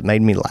sharing things that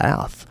made me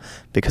laugh,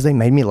 because they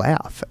made me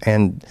laugh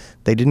and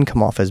they didn't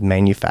come off as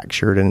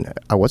manufactured. And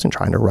I wasn't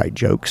trying to write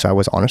jokes. I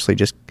was honestly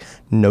just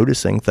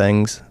noticing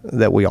things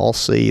that we all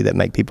see that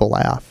make people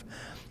laugh.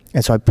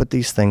 And so I put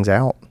these things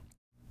out.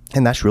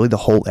 And that's really the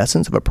whole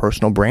essence of a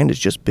personal brand, is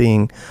just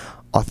being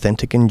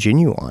authentic and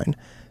genuine.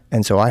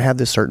 And so I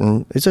have it's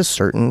a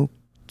certain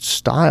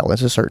style,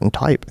 it's a certain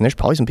type. And there's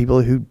probably some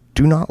people who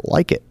do not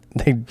like it.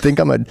 They think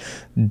I'm a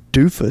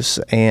doofus,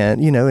 and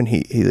and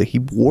he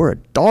wore a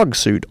dog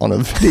suit on a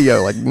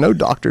video. Like, no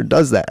doctor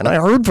does that. And I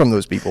heard from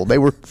those people; they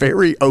were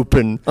very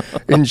open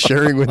in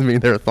sharing with me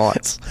their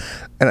thoughts,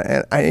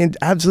 and I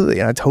absolutely,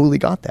 and I totally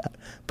got that.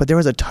 But there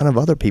was a ton of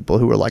other people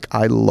who were like,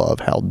 "I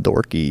love how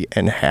dorky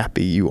and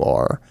happy you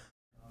are,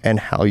 and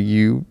how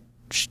you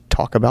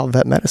talk about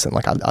vet medicine.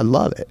 Like, I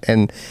love it."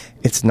 And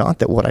it's not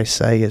that what I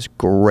say is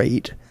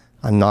great.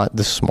 I'm not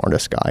the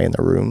smartest guy in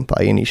the room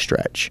by any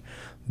stretch.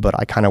 But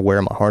I kind of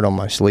wear my heart on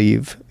my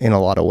sleeve in a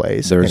lot of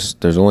ways.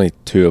 There's only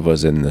two of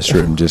us in this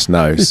room just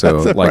now, so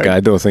like, right. I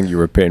don't think you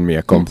were paying me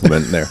a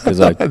compliment there, because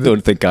I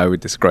don't think I would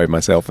describe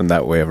myself in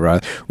that way.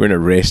 We're in a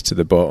race to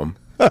the bottom.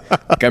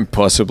 Like, I'm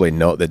possibly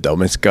not the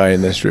dumbest guy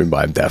in this room,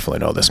 but I'm definitely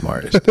not the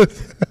smartest.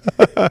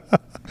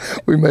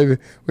 we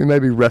may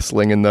be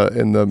wrestling in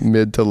the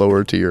mid to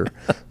lower tier,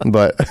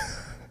 but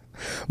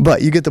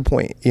you get the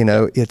point. You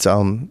know,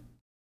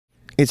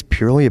 it's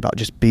purely about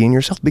just being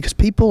yourself, because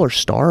people are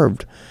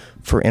starved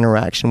for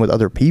interaction with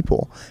other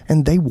people,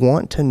 and they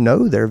want to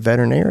know their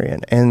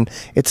veterinarian. And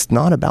it's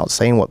not about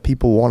saying what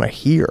people want to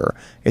hear.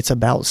 It's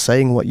about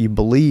saying what you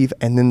believe,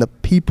 and then the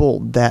people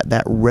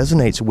that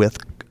resonates with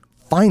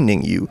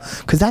finding you,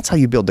 because that's how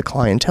you build the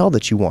clientele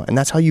that you want, and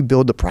that's how you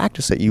build the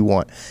practice that you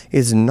want.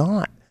 Is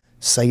not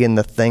saying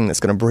the thing that's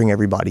going to bring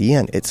everybody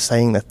in. It's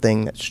saying the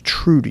thing that's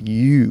true to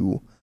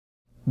you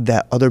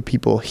that other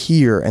people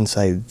hear and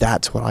say,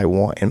 that's what I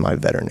want in my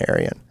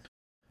veterinarian.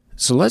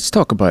 So let's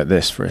talk about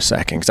this for a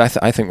second, because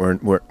I think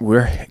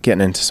we're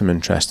getting into some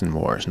interesting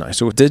wars now.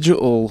 So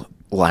digital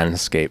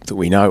landscape that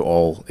we now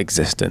all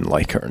exist in,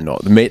 like it or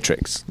not, the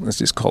matrix, let's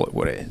just call it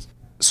what it is.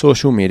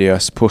 Social media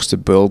is supposed to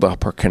build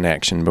up our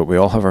connection, but we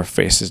all have our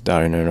faces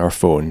down on our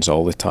phones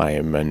all the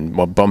time, and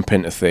we'll bump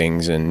into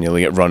things and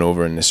nearly get run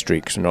over in the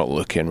street because we're not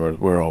looking.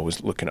 We're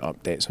always looking at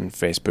updates on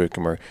Facebook,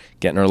 and we're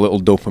getting our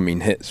little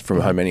dopamine hits from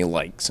how many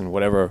likes and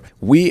whatever.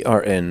 We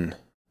are in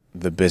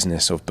the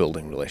business of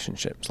building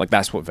relationships. Like,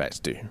 that's what vets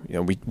do. You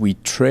know, we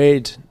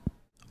trade,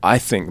 I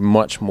think,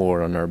 much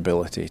more on our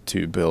ability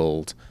to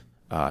build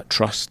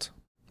trust,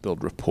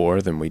 build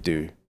rapport than we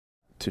do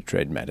to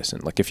trade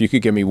medicine. Like, if you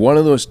could give me one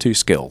of those two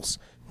skills,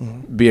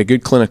 be a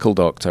good clinical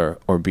doctor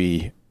or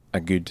be a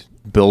good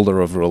builder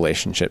of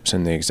relationships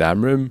in the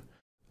exam room,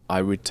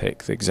 I would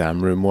take the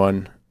exam room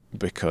one,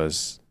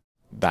 because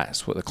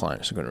that's what the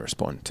clients are going to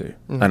respond to.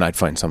 And I'd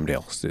find somebody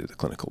else to do the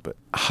clinical bit.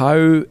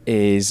 How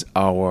is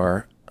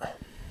our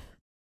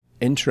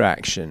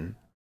interaction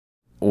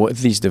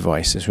with these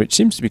devices, which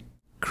seems to be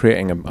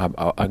creating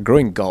a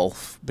growing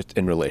gulf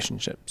in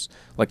relationships?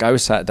 Like, I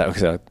was sat down,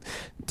 because I'll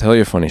tell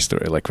you a funny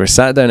story. Like, we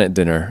sat down at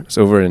dinner. It's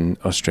over in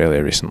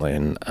Australia recently,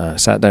 and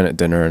sat down at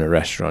dinner in a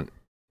restaurant.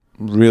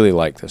 Really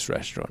liked this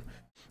restaurant.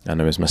 And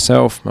it was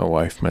myself, my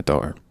wife, my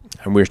daughter,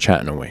 and we were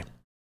chatting away.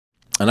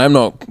 And I'm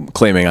not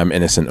claiming I'm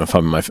innocent of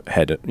having my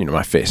head,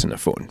 my face in a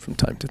phone from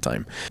time to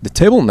time. The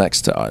table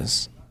next to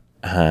us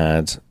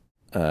had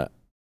a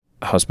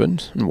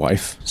husband and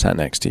wife sat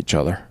next to each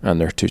other,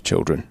 and their two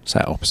children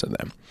sat opposite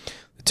them.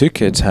 The two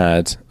kids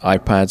had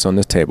iPads on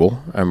the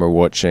table and were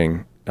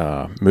watching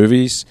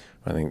movies.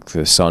 I think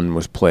the son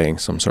was playing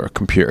some sort of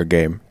computer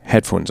game,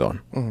 headphones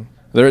on.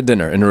 They're at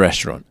dinner in a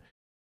restaurant.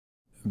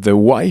 The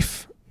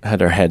wife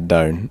had her head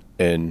down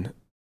in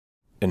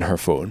her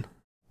phone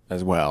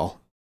as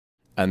well.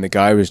 And the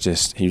guy was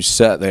he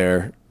sat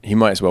there, he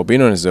might as well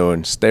been on his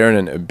own, staring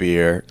into a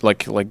beer,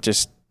 like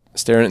just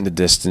staring in the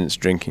distance,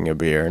 drinking a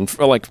beer. And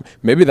for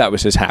maybe that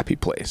was his happy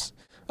place.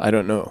 I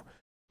don't know.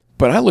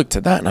 But I looked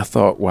at that and I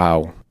thought,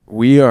 wow,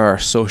 we are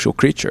social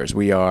creatures.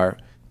 We are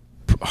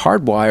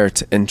hardwired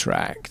to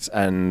interact,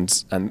 and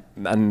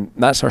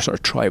that's our sort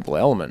of tribal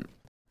element.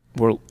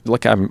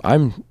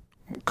 I'm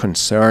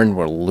concerned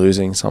we're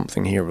losing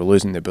something here. We're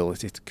losing the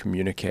ability to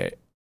communicate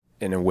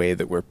in a way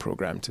that we're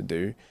programmed to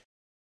do.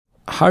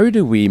 How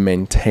do we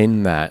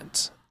maintain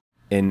that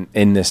in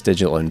this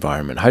digital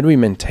environment? How do we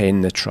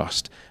maintain the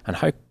trust? And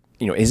how,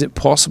 is it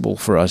possible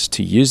for us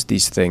to use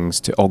these things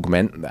to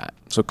augment that?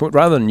 So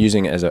rather than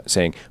using it as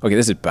saying, okay,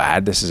 this is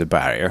bad, this is a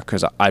barrier,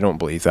 because I don't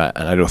believe that,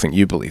 and I don't think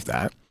you believe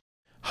that.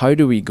 How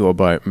do we go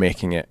about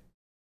making it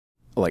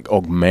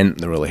augment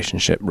the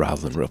relationship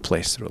rather than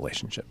replace the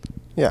relationship?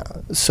 Yeah.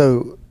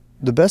 So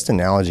the best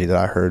analogy that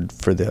I heard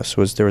for this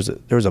was there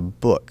was a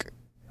book,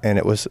 and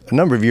it was a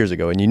number of years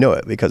ago, and you know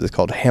it because it's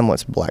called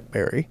Hamlet's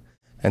Blackberry.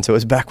 And so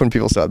it's back when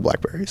people still had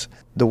Blackberries.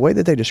 The way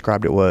that they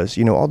described it was,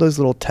 all those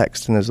little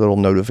texts and those little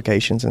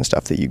notifications and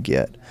stuff that you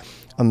get.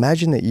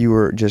 Imagine that you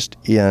were just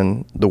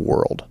in the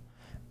world,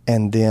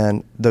 and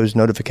then those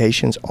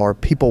notifications are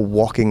people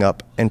walking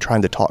up and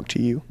trying to talk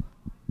to you.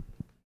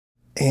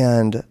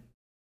 And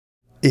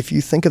if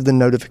you think of the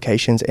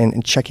notifications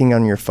and checking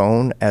on your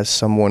phone as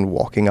someone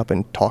walking up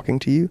and talking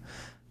to you,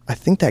 I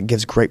think that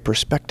gives great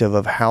perspective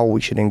of how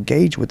we should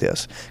engage with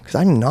this. Because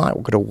I'm not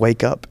going to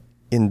wake up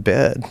in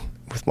bed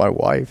with my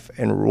wife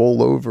and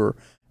roll over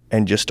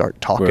and just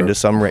start talking to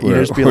some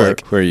just be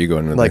like, where are you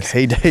going with this?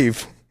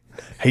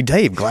 Hey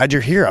Dave, glad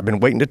you're here. I've been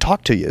waiting to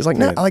talk to you. It's like,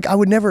 no, I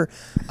would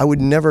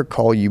never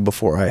call you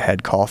before I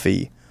had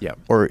coffee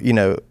or,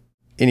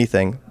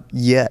 anything.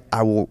 Yet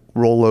I will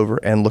roll over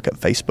and look at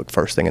Facebook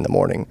first thing in the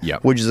morning,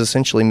 which is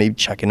essentially me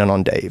checking in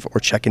on Dave or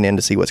checking in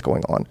to see what's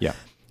going on. Yeah.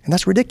 And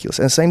that's ridiculous.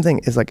 And the same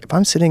thing is if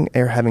I'm sitting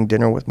there having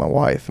dinner with my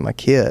wife and my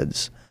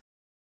kids,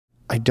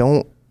 I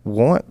don't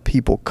want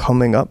people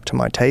coming up to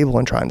my table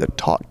and trying to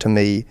talk to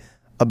me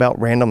about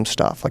random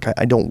stuff.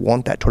 I don't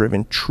want that sort of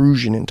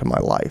intrusion into my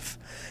life.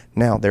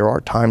 Now, there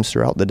are times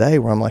throughout the day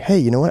where I'm like, hey,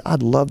 you know what?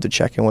 I'd love to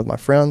check in with my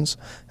friends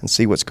and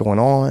see what's going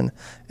on,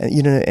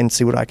 and and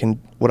see what I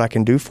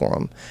can do for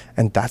them.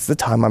 And that's the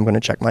time I'm going to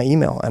check my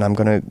email, and I'm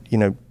going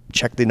to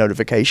check the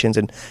notifications,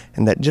 and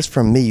that just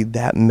for me,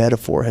 that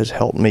metaphor has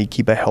helped me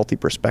keep a healthy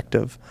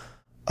perspective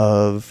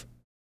of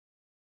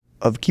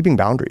keeping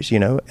boundaries,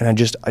 and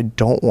I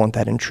don't want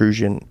that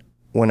intrusion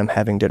when I'm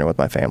having dinner with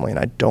my family, and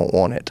I don't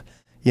want it.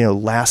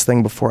 Last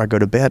thing before I go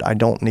to bed, I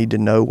don't need to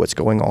know what's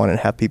going on and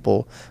have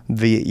people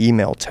via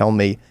email tell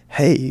me,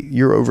 hey,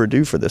 you're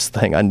overdue for this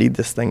thing. I need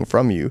this thing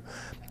from you.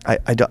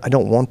 I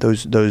don't want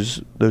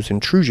those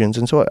intrusions.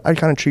 And so I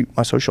kind of treat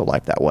my social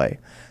life that way.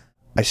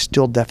 I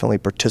still definitely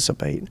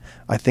participate.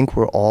 I think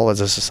we're all as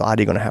a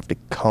society going to have to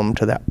come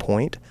to that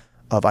point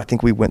of, I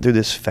think we went through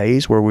this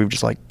phase where we've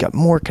just like got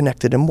more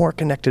connected and more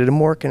connected and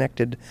more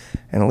connected.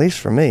 And at least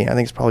for me, I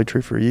think it's probably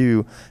true for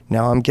you.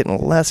 Now I'm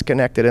getting less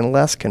connected and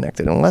less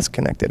connected and less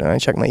connected. And I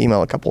check my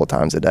email a couple of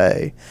times a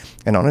day.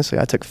 And honestly,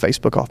 I took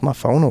Facebook off my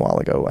phone a while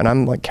ago, and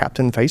I'm like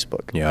Captain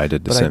Facebook. Yeah, I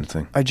did the same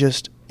thing. I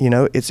just,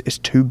 it's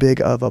too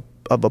big of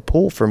a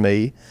pull for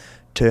me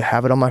to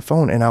have it on my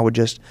phone. And I would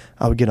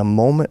get a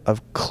moment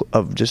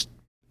of just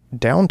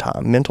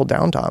downtime, mental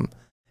downtime.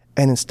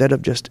 And instead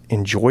of just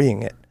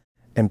enjoying it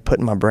and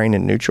putting my brain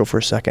in neutral for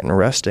a second and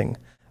resting,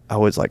 I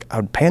would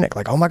panic,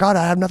 like, oh my God,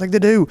 I have nothing to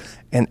do.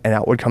 And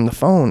out would come the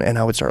phone, and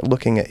I would start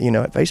looking at,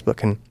 at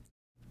Facebook. And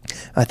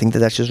I think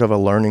that's just sort of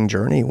a learning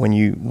journey when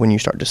you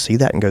start to see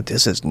that and go,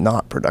 this is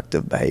not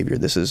productive behavior.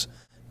 This is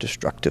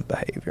destructive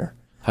behavior.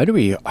 How do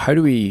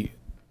we,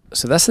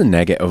 so that's the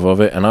negative of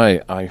it. And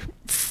I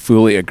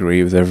fully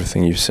agree with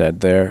everything you said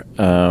there.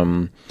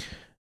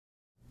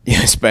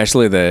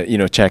 Especially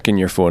the, checking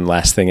your phone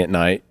last thing at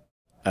night.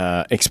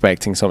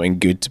 Expecting something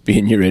good to be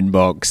in your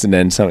inbox, and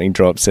then something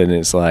drops in and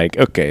it's like,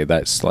 okay,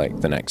 that's like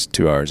the next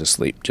 2 hours of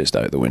sleep just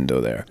out the window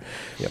there.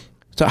 Yep.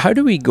 So how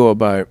do we go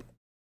about,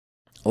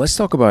 let's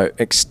talk about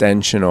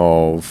extension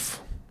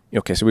of,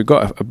 okay, so we've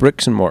got a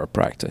bricks and mortar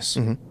practice.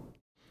 Mm-hmm.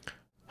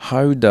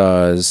 How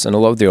does, and a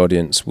lot of the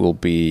audience will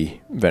be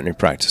veterinary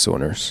practice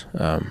owners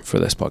for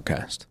this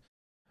podcast,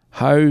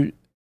 and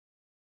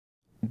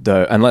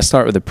let's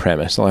start with the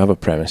premise. I'll have a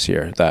premise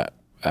here that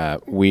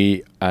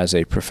we as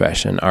a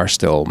profession are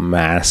still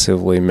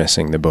massively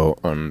missing the boat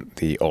on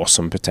the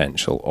awesome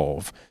potential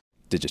of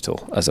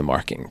digital as a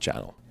marketing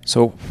channel.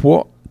 So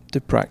what do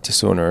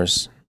practice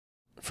owners,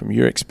 from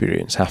your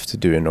experience, have to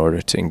do in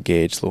order to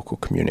engage local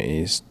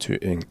communities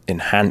to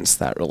enhance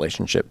that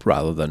relationship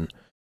rather than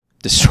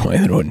destroy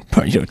their own,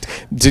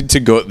 to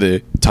go to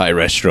the Thai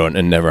restaurant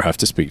and never have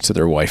to speak to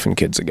their wife and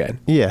kids again?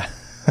 Yeah.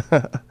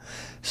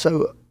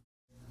 So,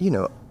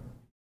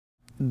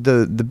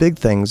 the big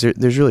things,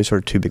 there's really sort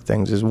of two big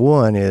things.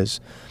 One is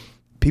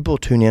people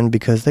tune in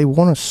because they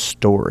want a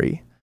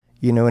story,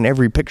 and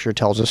every picture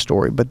tells a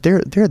story, but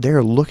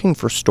they're looking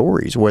for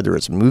stories, whether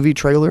it's movie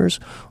trailers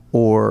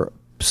or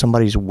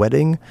somebody's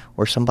wedding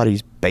or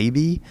somebody's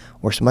baby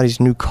or somebody's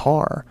new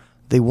car.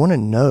 They want to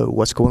know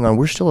what's going on.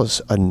 We're still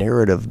a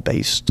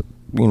narrative-based,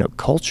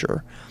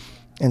 culture.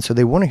 And so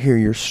they want to hear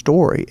your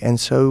story. And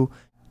so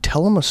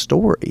tell them a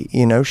story,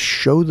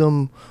 show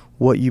them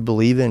what you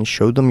believe in,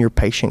 show them your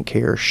patient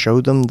care, show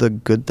them the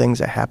good things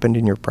that happened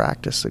in your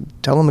practice.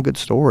 Tell them a good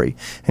story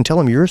and tell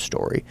them your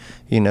story,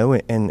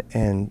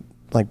 and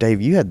like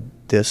Dave, you had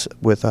this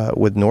with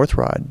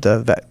Northride, the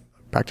vet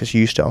practice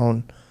you used to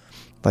own.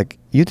 Like,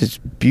 you had this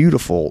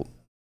beautiful,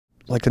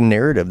 like, a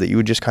narrative that you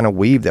would just kind of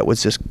weave that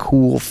was this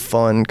cool,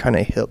 fun, kind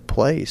of hip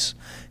place.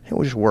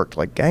 It just worked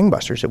like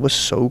gangbusters. It was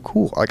so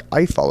cool. Like,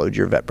 I followed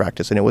your vet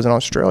practice, and it was in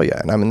Australia,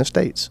 and I'm in the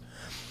States.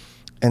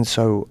 And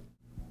so,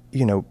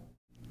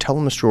 tell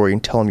them the story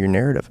and tell them your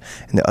narrative.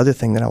 And the other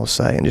thing that I will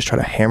say, and just try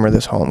to hammer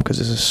this home because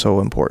this is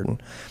so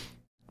important,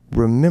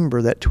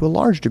 remember that to a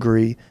large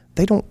degree,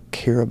 they don't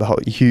care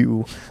about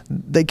you.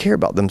 They care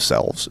about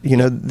themselves.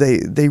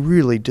 They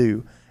really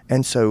do.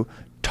 And so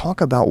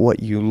talk about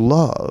what you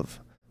love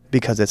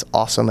because it's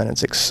awesome and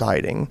it's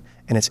exciting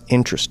and it's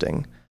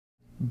interesting.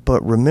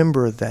 But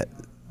remember that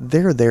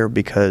they're there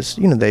because,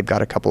 they've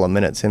got a couple of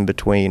minutes in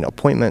between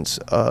appointments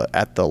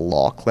at the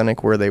law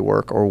clinic where they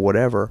work or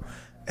whatever,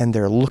 and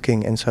they're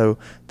looking. And so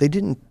they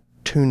didn't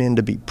tune in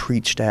to be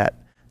preached at.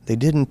 They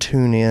didn't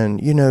tune in,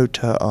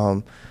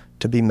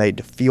 to be made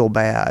to feel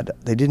bad.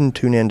 They didn't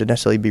tune in to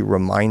necessarily be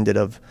reminded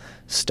of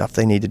stuff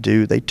they need to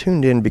do. They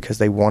tuned in because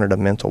they wanted a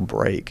mental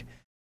break.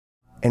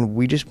 And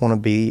we just want to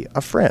be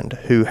a friend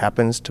who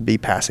happens to be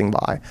passing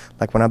by.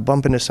 Like, when I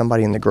bump into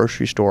somebody in the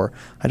grocery store,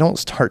 I don't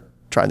start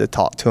trying to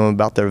talk to them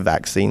about their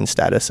vaccine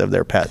status of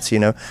their pets.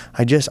 I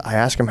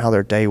ask them how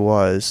their day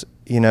was.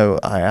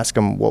 I ask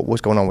them what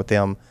was going on with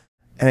them.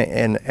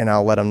 And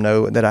I'll let them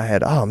know that I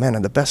had, oh man, I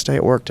had the best day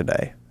at work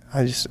today.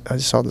 I just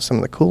saw some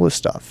of the coolest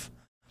stuff.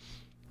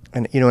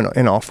 And,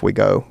 and off we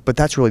go. But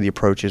that's really the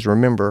approach, is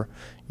remember,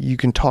 you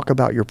can talk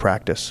about your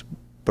practice,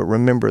 but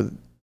remember,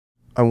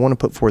 I want to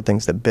put forward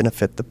things that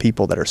benefit the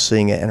people that are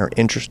seeing it and are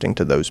interesting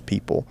to those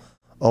people.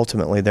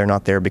 Ultimately, they're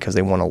not there because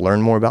they want to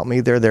learn more about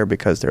me. They're there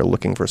because they're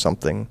looking for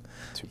something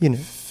to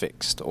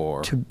fixed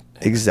or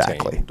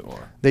exactly.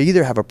 They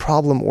either have a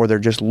problem or they're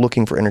just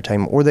looking for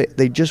entertainment, or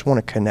they just want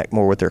to connect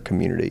more with their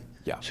community.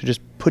 Yeah. So just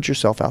put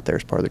yourself out there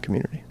as part of the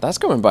community. That's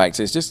coming back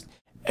to, it's just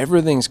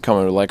everything's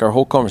coming, like our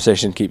whole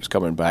conversation keeps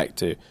coming back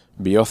to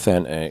be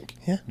authentic,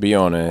 be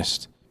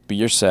honest, be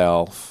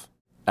yourself,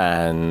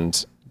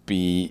 and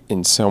be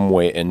in some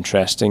way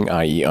interesting,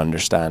 i.e.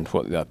 understand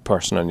what the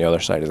person on the other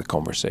side of the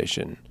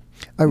conversation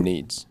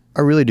needs.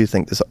 I really do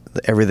think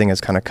everything is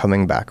kind of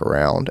coming back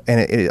around.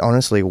 And it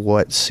honestly,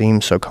 what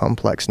seems so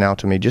complex now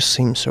to me just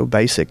seems so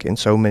basic in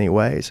so many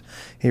ways.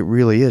 It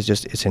really is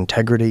just, it's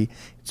integrity,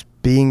 it's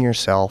being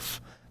yourself,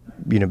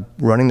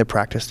 running the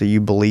practice that you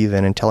believe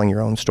in and telling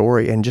your own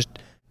story, and just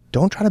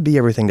don't try to be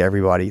everything to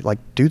everybody. Like,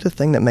 do the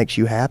thing that makes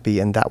you happy,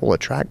 and that will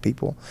attract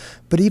people.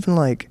 But even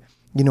like,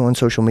 on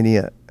social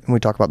media, and we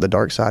talk about the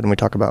dark side, and we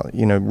talk about,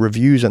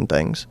 reviews and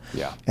things.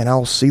 Yeah. And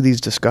I'll see these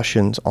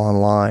discussions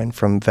online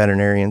from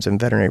veterinarians and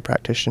veterinary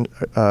practice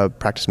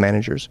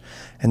managers,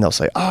 and they'll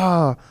say,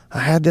 I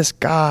had this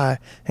guy,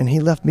 and he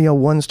left me a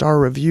 1-star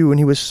review, and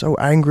he was so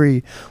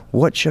angry.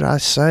 What should I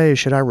say?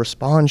 Should I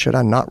respond? Should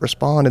I not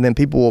respond? And then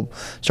people will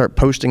start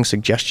posting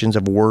suggestions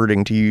of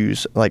wording to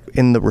use, like,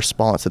 in the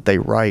response that they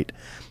write.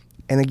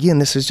 And again,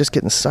 this is just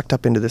getting sucked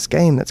up into this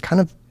game that's kind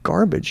of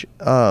garbage.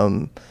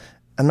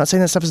 I'm not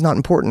saying that stuff is not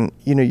important.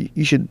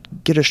 You should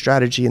get a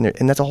strategy in there,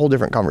 and that's a whole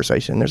different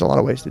conversation. There's a lot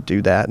of ways to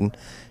do that and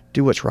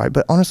do what's right.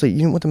 But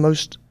honestly, what the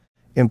most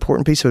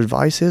important piece of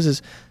advice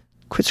is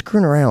quit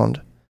screwing around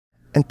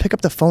and pick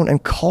up the phone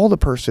and call the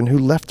person who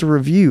left the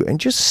review and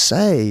just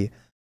say,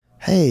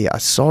 hey, I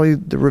saw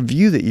the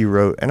review that you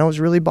wrote and I was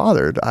really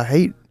bothered. I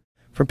hate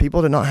for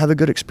people to not have a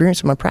good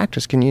experience in my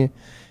practice. Can you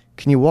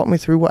walk me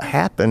through what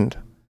happened?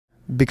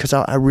 Because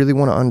I really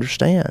want to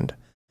understand.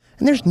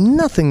 And there's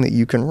nothing that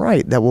you can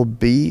write that will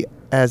be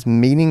as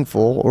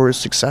meaningful or as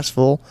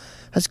successful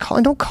as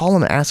calling. Don't call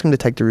them and ask them to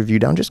take the review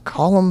down. Just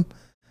call them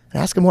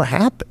and ask them what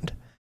happened.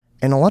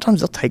 And a lot of times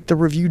they'll take the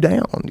review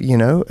down.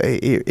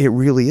 It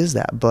really is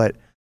that. But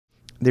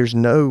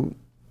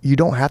you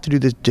don't have to do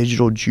this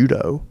digital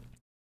judo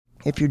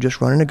if you're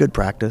just running a good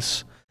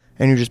practice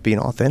and you're just being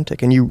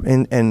authentic.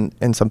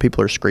 And some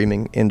people are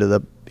screaming into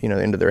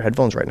their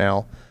headphones right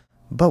now.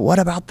 But what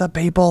about the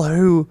people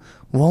who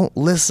won't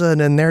listen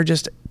and they're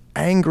just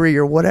angry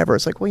or whatever?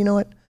 It's like, well, you know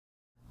what?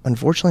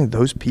 Unfortunately,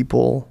 those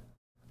people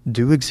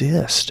do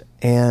exist,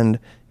 and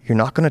you're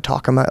not going to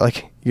talk them out.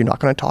 Like, you're not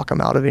going to talk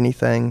them out of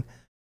anything.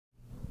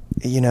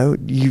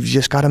 You've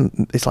just got to.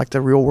 It's like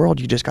the real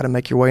world. You just got to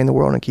make your way in the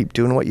world and keep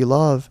doing what you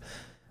love,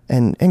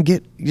 and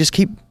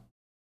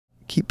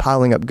keep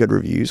piling up good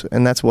reviews.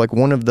 And that's like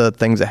one of the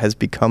things that has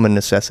become a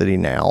necessity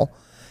now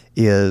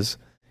is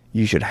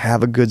you should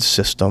have a good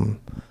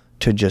system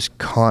to just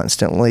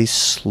constantly,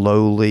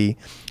 slowly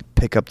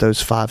pick up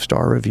those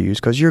 5-star reviews,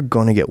 because you're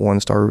going to get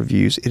 1-star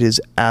reviews. It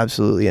is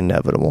absolutely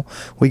inevitable.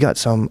 We got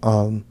some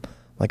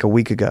like a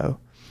week ago,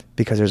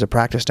 because there's a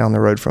practice down the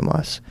road from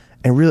us,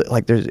 and really,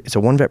 like, it's a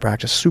one vet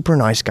practice, super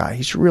nice guy.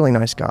 He's a really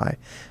nice guy,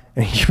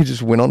 and he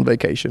just went on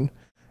vacation,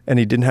 and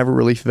he didn't have a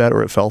relief vet,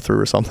 or it fell through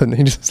or something.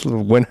 He just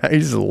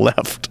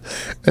left,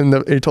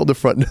 and he told the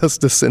front desk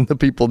to send the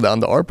people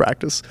down to our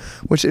practice,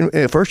 which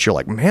at first you're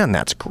like, man,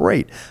 that's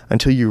great,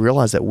 until you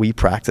realize that we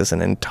practice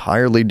an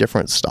entirely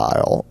different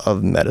style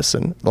of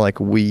medicine.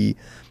 Like, we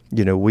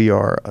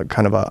are a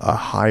kind of a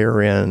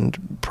higher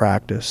end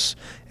practice,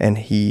 and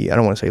I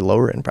don't want to say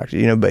lower end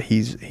practice, but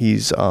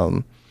he's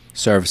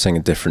servicing a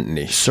different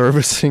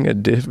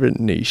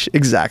niche.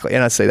 Exactly.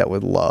 And I say that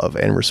with love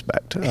and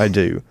respect. I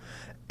do.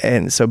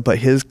 And so, but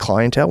his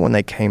clientele, when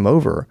they came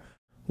over,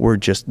 were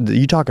just,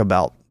 you talk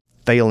about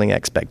failing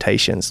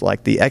expectations.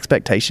 Like, the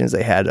expectations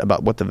they had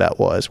about what the vet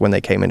was when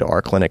they came into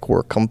our clinic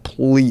were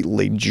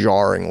completely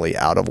jarringly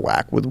out of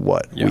whack with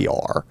what we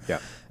are. Yeah.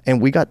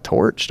 And we got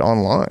torched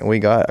online. We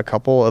got a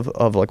couple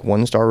of like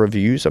 1-star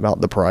reviews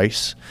about the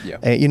price. Yeah.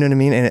 And, you know what I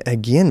mean? And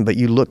again, but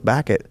you look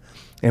back at,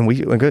 and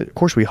of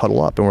course we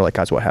huddle up and we're like,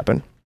 guys, what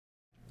happened?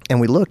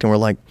 And we looked and we're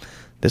like,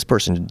 this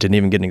person didn't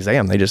even get an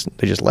exam. They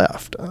just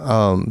left.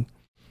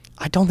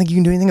 I don't think you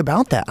can do anything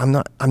about that. I'm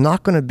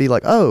not going to be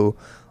like, oh,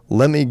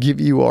 let me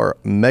give you our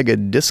mega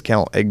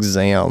discount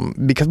exam,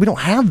 because we don't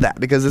have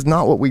that, because it's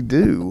not what we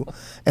do.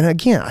 And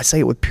again, I say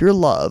it with pure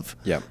love,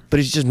 but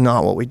it's just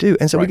not what we do.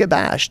 And so we get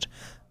bashed.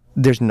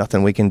 There's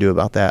nothing we can do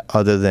about that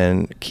other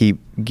than keep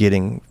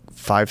getting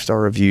 5-star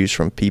reviews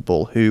from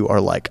people who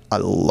are like, I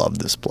love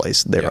this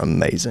place. They're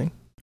amazing.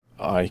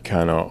 I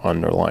cannot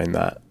underline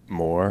that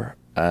more.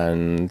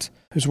 And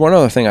there's one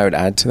other thing I would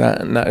add to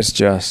that, and that is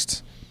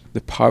just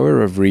the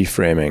power of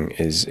reframing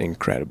is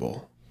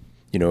incredible.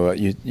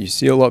 You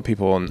see a lot of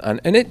people,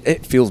 and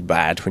it feels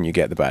bad when you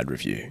get the bad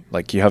review.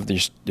 Like, you have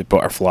the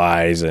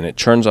butterflies, and it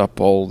churns up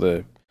all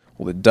the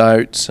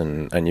doubts,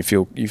 and you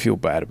feel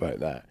bad about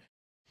that.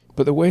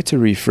 But the way to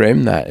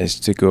reframe that is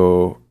to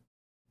go,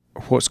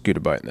 what's good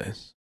about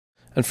this?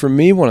 And for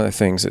me, one of the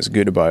things that's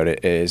good about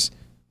it is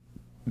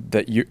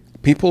that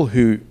people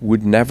who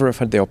would never have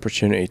had the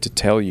opportunity to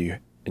tell you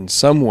in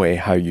some way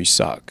how you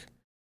suck.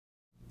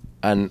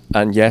 And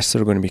yes,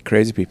 there are going to be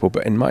crazy people,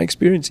 but in my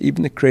experience,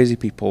 even the crazy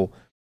people,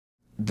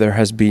 there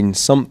has been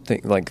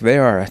something, like, they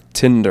are a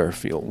tinder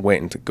field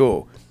waiting to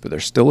go, but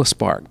there's still a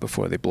spark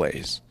before they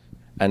blaze.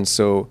 And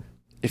so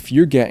if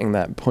you're getting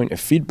that point of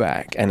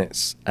feedback and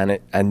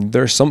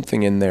there's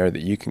something in there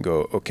that you can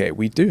go, okay,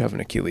 we do have an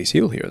Achilles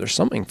heel here. There's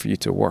something for you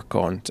to work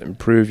on to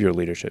improve your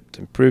leadership,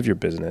 to improve your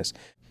business.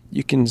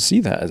 You can see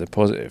that as a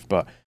positive,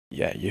 but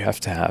yeah, you have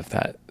to have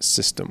that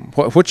system.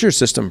 What's your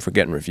system for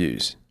getting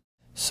reviews?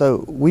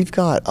 So we've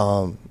got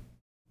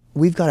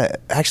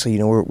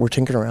actually, we're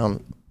tinkering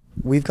around.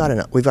 We've got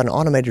an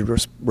automated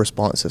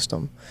response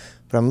system,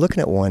 but I'm looking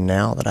at one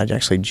now that I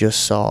actually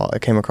just saw. I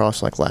came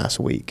across like last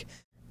week,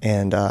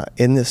 and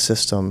in this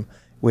system,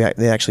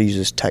 they actually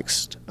uses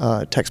text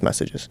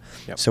messages.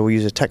 Yep. So we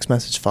use a text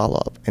message follow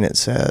up, and it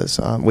says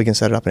we can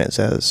set it up, and it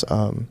says,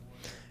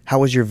 "How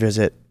was your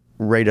visit?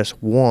 Rate us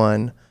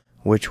 1,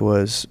 which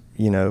was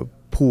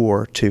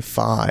poor, to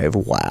 5,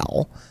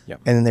 wow."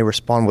 Yep. And then they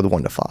respond with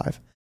 1 to 5,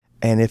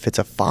 and if it's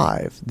a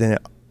 5, then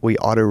we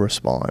auto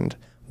respond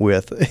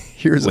with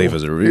here's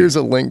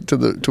a link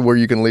to where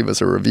you can leave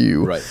us a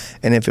review. Right.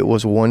 And if it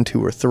was 1,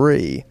 2, or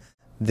 3,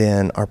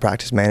 then our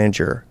practice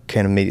manager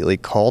can immediately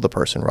call the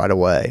person right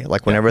away,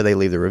 like whenever they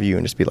leave the review,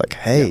 and just be like,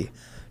 "Hey,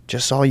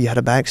 just saw you had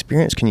a bad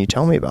experience. Can you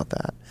tell me about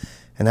that?"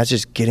 And that's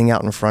just getting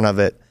out in front of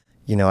it.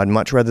 I'd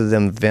much rather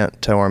them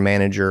vent to our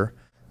manager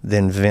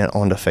than vent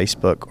onto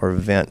Facebook or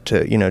vent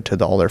to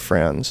to all their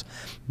friends.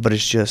 But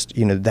it's just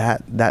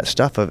that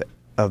stuff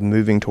of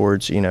moving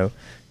towards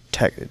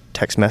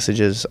text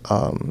messages,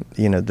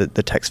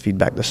 the text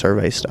feedback, the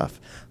survey stuff.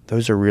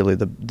 Those are really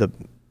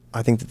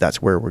I think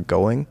that's where we're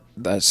going.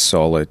 That's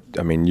solid.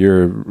 I mean,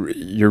 your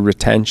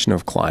retention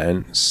of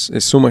clients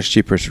is so much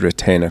cheaper to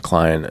retain a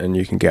client, and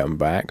you can get them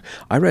back.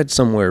 I read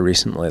somewhere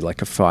recently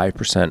like a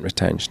 5%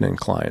 retention in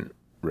client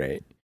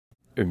rate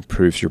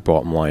improves your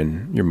bottom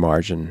line, your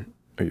margin,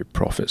 or your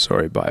profit,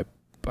 by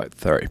about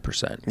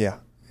 30%. Yeah.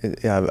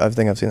 Yeah, I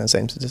think I've seen that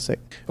same statistic.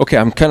 Okay,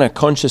 I'm kind of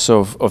conscious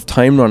of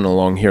time running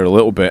along here a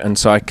little bit, and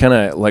so I kind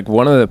of like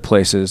one of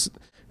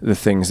the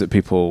things that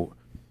people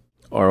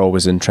are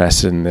always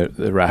interested in,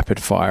 the rapid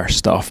fire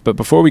stuff. But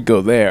before we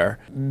go there,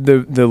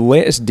 the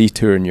latest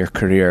detour in your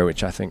career,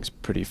 which I think is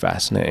pretty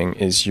fascinating,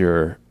 is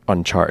your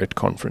Uncharted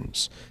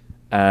conference.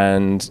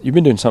 And you've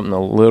been doing something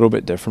a little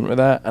bit different with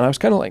that, and I was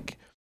kind of like,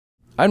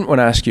 I didn't want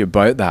to ask you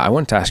about that. I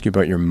want to ask you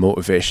about your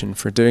motivation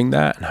for doing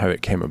that and how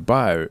it came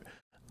about,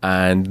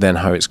 and then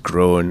how it's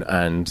grown,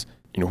 and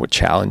what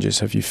challenges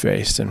have you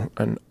faced,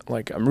 and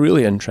like I'm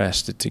really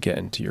interested to get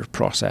into your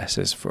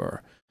processes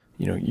for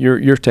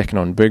you're taking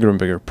on bigger and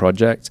bigger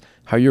projects,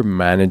 how you're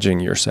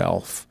managing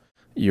yourself,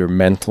 your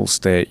mental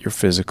state, your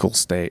physical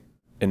state,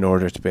 in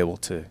order to be able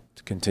to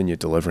continue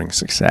delivering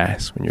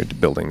success when you're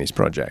building these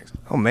projects.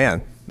 Oh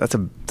man, that's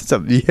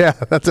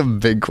a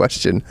big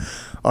question.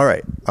 All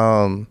right.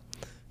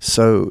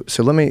 So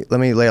let me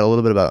lay out a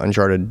little bit about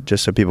Uncharted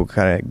just so people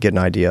kind of get an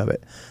idea of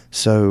it.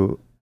 So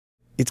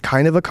it's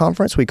kind of a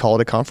conference. We call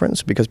it a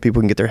conference because people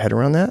can get their head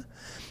around that.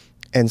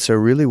 And so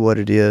really what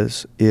it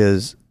is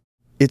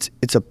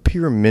it's a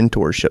peer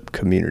mentorship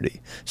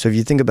community. So if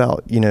you think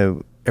about,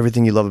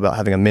 everything you love about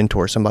having a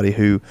mentor, somebody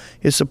who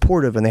is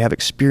supportive and they have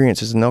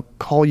experiences, and they'll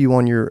call you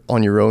on your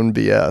own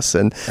BS,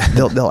 and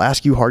they'll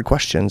ask you hard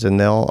questions, and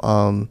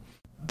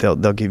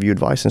they'll give you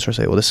advice and sort of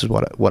say, well, this is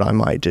what I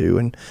might do,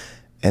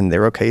 and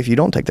they're okay if you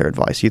don't take their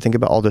advice. You think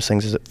about all those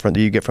things that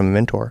you get from a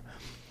mentor.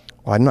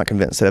 Well, I'm not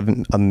convinced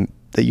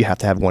that you have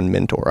to have one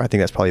mentor. I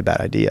think that's probably a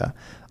bad idea.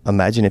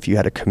 Imagine if you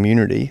had a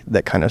community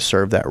that kind of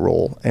served that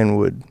role and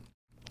would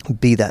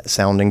be that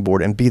sounding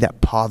board and be that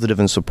positive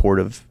and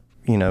supportive,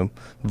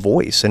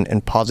 voice,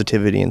 and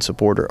positivity and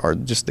support are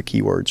just the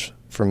key words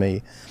for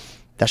me.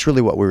 That's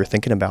really what we were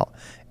thinking about.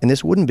 And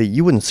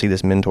you wouldn't see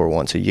this mentor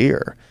once a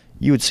year.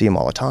 You would see him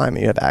all the time,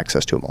 and you have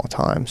access to him all the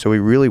time. So we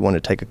really want to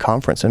take a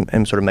conference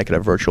and sort of make it a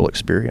virtual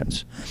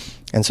experience.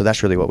 And so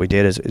that's really what we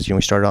did is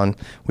we started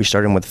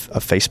with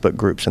Facebook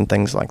groups and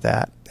things like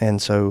that.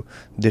 And so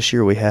this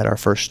year we had our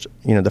first,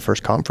 the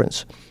first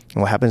conference.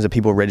 And what happens is that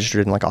people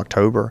registered in like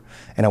October,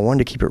 and I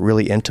wanted to keep it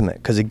really intimate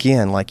because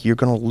again, like you're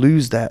going to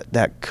lose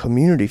that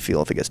community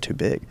feel if it gets too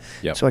big.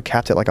 Yep. So I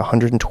capped it like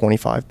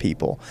 125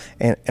 people,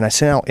 and I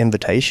sent out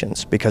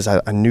invitations because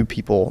I knew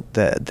people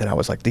that I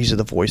was like, these are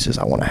the voices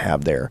I want to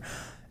have there.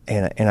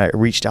 And I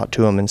reached out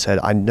to them and said,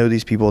 I know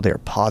these people, they're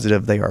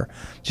positive, they are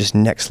just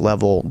next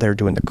level, they're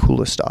doing the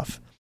coolest stuff.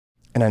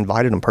 And I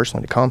invited them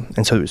personally to come.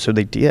 And so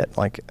they did.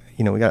 Like,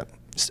 we got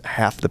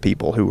half the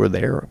people who were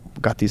there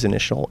got these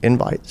initial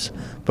invites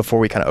before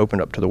we kind of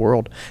opened up to the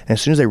world. And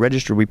as soon as they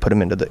registered, we put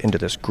them into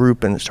this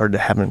group and started to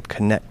have them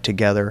connect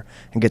together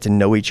and get to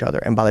know each other.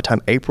 And by the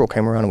time April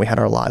came around and we had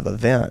our live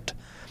event,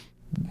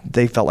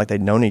 they felt like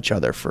they'd known each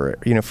other for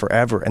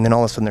forever. And then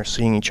all of a sudden they're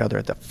seeing each other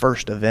at the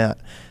first event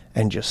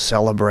and just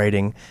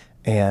celebrating.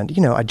 And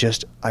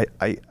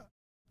I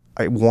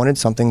wanted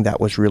something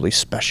that was really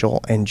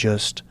special and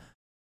just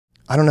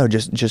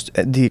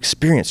the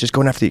experience, just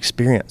going after the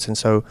experience. And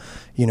so,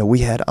 we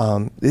had,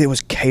 it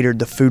was catered.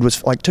 The food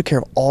was took care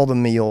of all the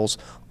meals.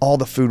 All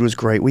the food was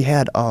great. We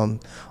had,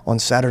 on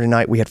Saturday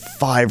night, we had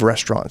 5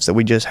 restaurants that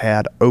we just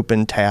had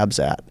open tabs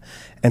at.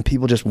 And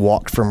people just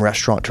walked from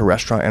restaurant to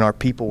restaurant, and our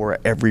people were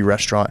at every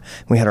restaurant.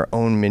 We had our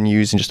own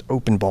menus and just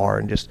open bar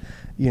and just,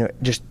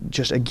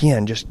 just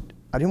again,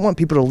 I didn't want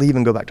people to leave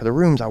and go back to their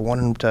rooms. I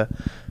wanted them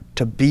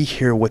to be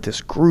here with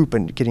this group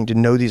and getting to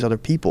know these other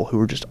people who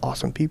were just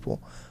awesome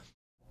people.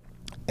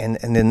 And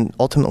then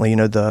ultimately,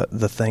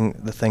 the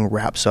thing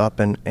wraps up,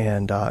 and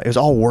it was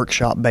all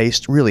workshop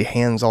based, really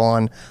hands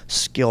on,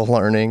 skill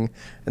learning,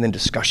 and then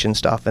discussion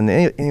stuff. And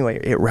anyway,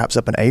 it wraps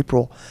up in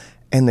April,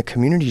 and the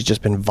community's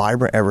just been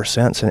vibrant ever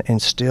since.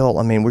 And still,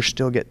 we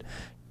still get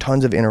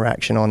tons of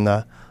interaction on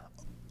the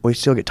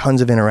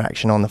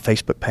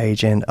Facebook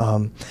page, and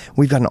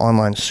we've got an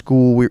online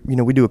school.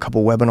 We do a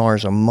couple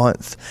webinars a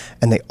month,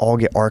 and they all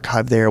get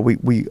archived there.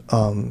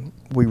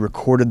 We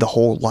recorded the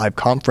whole live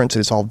conference,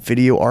 and it's all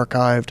video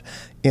archived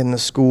in the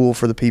school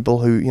for the people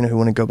who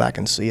want to go back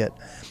and see it.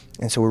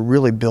 And so we're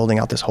really building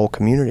out this whole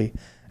community.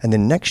 And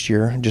then next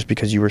year, just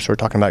because you were sort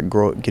of talking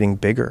about getting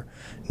bigger,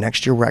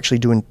 next year we're actually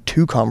doing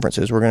 2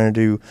 conferences. We're going to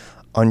do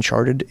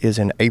Uncharted is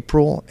in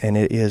April, and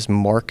it is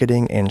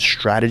marketing and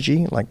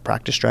strategy, like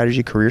practice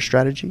strategy, career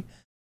strategy.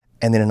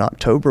 And then in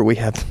October, we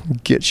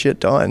have Get Shit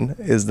Done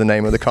is the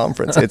name of the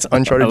conference. It's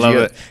Uncharted.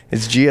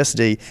 It's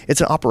GSD.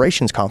 It's an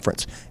operations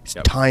conference. It's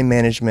time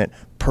management,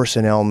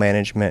 personnel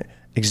management,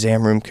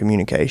 exam room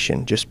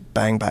communication, just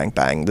bang, bang,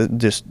 bang,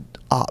 just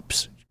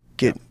ops,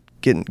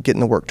 getting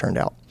the work turned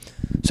out.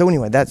 So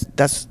anyway,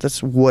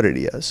 that's what it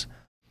is.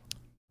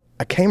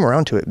 I came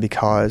around to it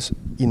because,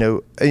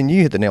 and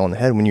you hit the nail on the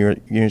head when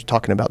you're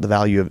talking about the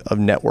value of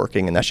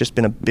networking, and that's just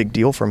been a big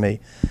deal for me.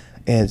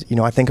 And,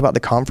 I think about the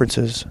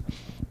conferences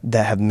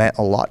that have meant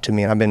a lot to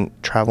me, and I've been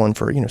traveling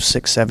for,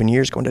 6-7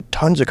 years, going to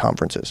tons of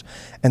conferences,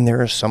 and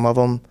there are some of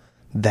them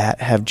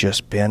that have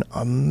just been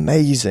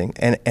amazing.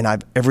 And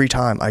every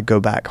time I go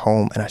back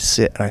home and I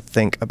sit and I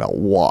think about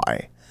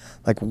why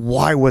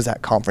was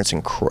that conference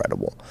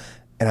incredible?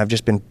 And I've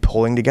just been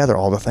pulling together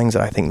all the things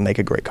that I think make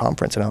a great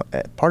conference. And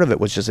part of it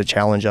was just a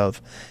challenge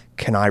of,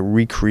 can I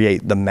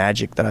recreate the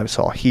magic that I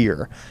saw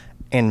here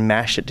and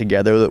mash it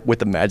together with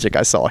the magic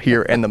I saw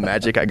here and the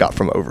magic I got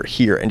from over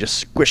here, and just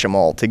squish them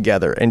all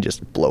together and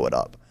just blow it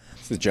up.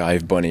 It's the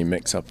Jive Bunny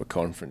mix-up of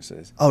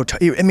conferences. Oh,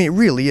 it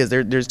really is.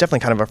 There's definitely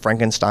kind of a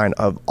Frankenstein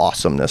of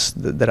awesomeness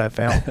that I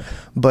found.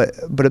 But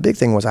a big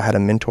thing was I had a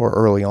mentor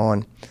early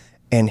on,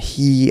 and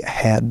he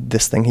had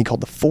this thing he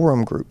called the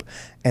Forum Group.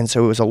 And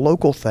so it was a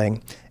local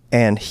thing,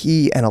 and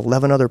he and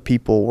 11 other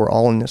people were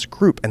all in this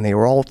group, and they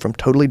were all from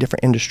totally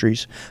different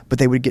industries, but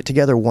they would get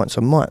together once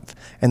a month,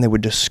 and they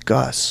would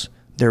discuss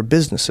their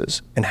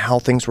businesses and how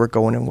things were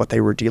going and what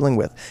they were dealing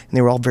with. And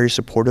they were all very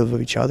supportive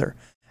of each other.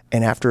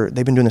 And after,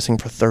 they've been doing this thing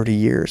for 30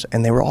 years,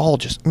 and they were all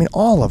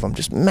all of them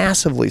just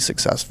massively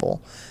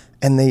successful.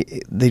 And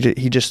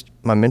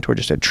my mentor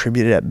just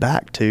attributed it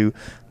back to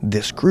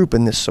this group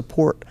and this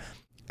support.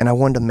 And I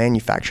wanted to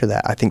manufacture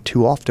that. I think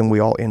too often we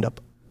all end up,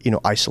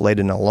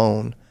 isolated and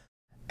alone.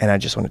 And I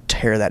just want to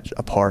tear that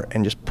apart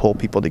and just pull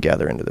people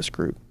together into this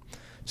group.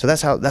 So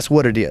that's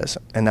what it is.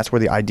 And that's where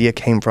the idea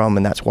came from.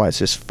 And that's why it's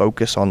this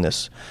focus on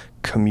this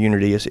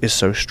community is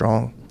so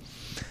strong.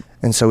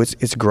 And so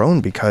it's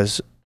grown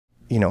because,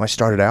 I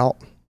started out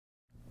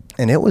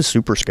and it was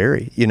super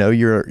scary.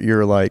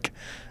 You're like,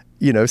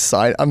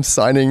 I'm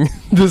signing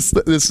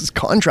this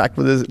contract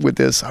with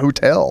this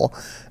hotel,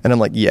 and I'm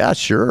like, yeah,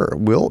 sure,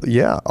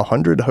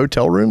 100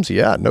 hotel rooms,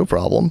 yeah, no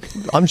problem.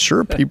 I'm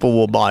sure people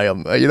will buy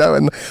them,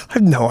 And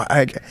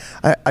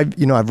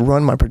I've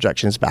run my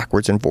projections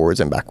backwards and forwards,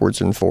 and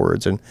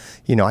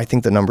I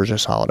think the numbers are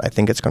solid. I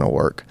think it's going to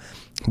work,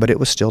 but it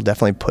was still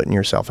definitely putting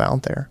yourself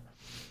out there.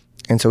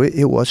 And so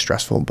it was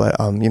stressful, but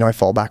I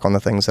fall back on the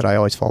things that I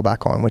always fall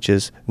back on, which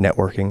is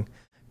networking,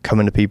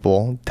 coming to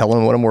people, telling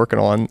them what I'm working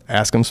on,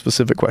 ask them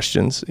specific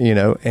questions,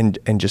 and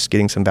just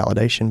getting some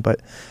validation.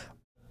 But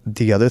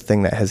the other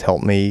thing that has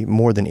helped me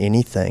more than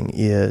anything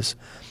is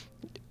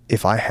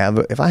if I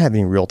have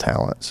any real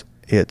talents,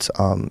 it's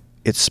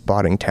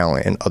spotting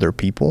talent in other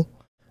people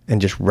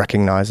and just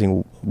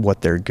recognizing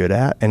what they're good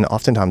at. And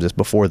oftentimes it's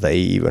before they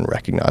even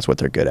recognize what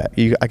they're good at.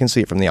 I can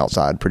see it from the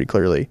outside pretty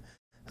clearly.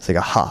 It's like,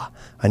 aha,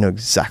 I know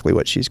exactly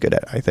what she's good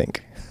at, I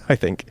think.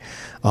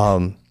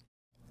 And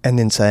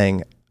then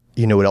saying,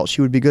 you know what else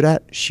she would be good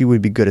at? She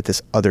would be good at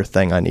this other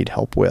thing I need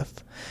help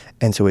with.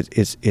 And so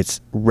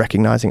it's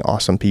recognizing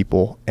awesome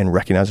people and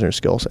recognizing their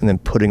skills, and then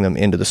putting them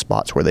into the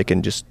spots where they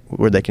can just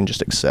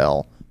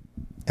excel.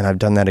 And I've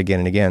done that again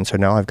and again. So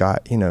now I've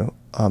got, a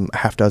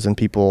half dozen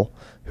people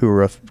who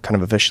are kind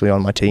of officially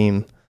on my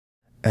team,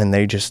 and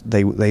we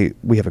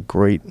got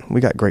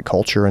great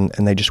culture,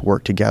 and they just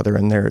work together,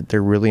 and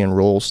they're really in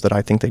roles that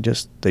I think they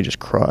just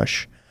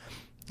crush.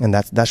 And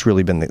that's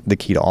really been the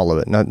key to all of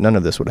it. None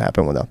of this would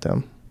happen without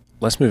them.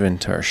 Let's move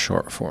into our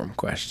short form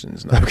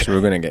questions now. Okay. So we're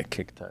going to get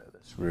kicked out of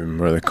this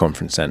room, or the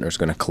conference center is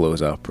going to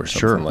close up or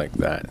something like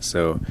that.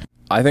 So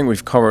I think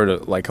we've covered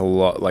a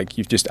lot.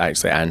 You've just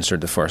actually answered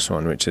the first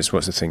one, which is,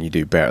 what's the thing you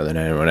do better than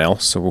anyone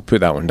else? So we'll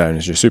put that one down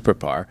as your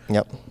superpower.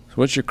 Yep. So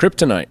what's your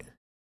kryptonite?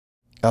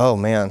 Oh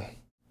man.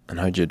 And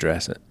how'd you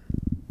address it?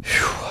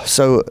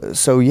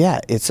 So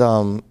yeah, it's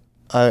I'll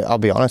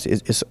be honest,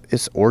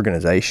 it's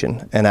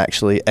organization and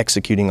actually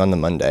executing on the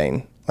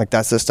mundane. Like,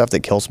 that's the stuff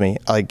that kills me.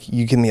 Like,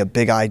 you give me a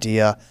big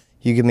idea,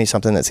 you give me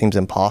something that seems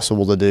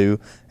impossible to do,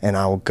 and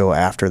I will go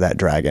after that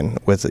dragon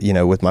with, you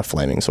know, with my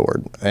flaming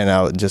sword, and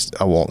I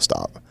won't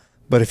stop.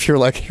 But if you're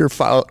like, here,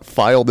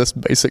 file this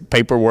basic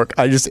paperwork,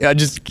 I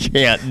just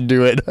can't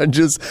do it.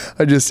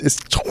 It's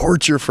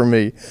torture for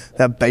me,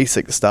 that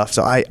basic stuff.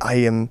 So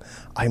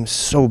I'm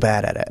so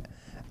bad at it.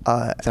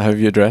 So how have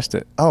you addressed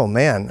it? Oh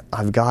man,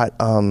 I've got.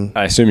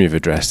 I assume you've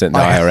addressed it. And the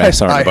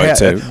IRS aren't about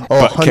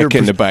to kick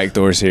in the back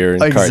doors here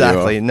and exactly.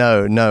 Cart you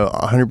off. No,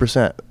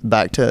 100%.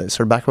 Back to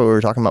what we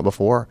were talking about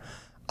before.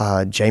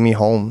 Jamie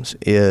Holmes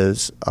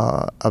is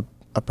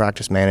a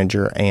practice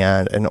manager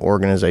and an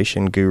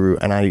organization guru,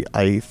 and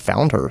I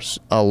found her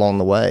along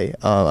the way.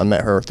 I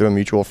met her through a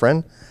mutual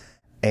friend,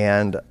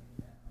 and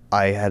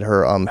I had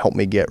her help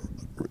me get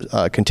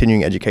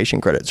continuing education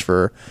credits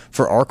for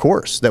our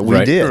course that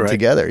we did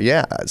together.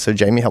 Yeah, so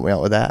Jamie helped me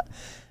out with that,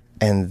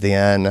 and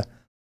then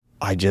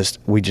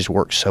we just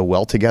worked so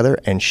well together,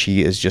 and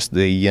she is just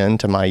the yin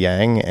to my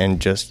yang, and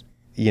just,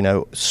 you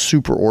know,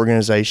 super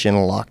organization,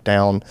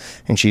 lockdown,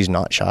 and she's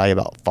not shy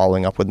about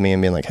following up with me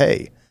and being like,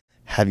 hey,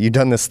 have you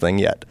done this thing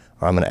yet?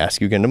 Or I'm going to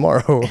ask you again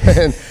tomorrow.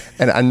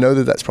 and I know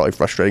that that's probably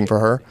frustrating for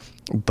her,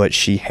 but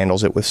she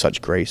handles it with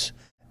such grace.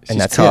 And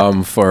that's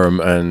calm, firm,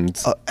 and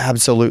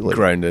absolutely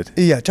grounded.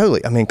 Yeah,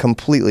 totally. I mean,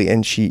 completely.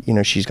 And she, you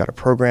know, she's got a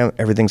program,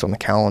 everything's on the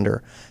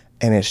calendar,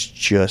 and it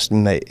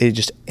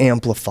just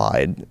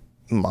amplified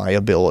my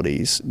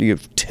abilities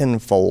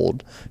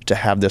tenfold to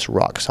have this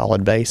rock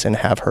solid base and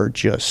have her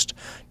just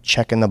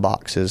checking the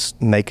boxes,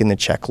 making the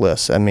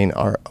checklists. I mean,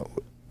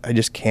 I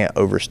just can't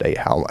overstate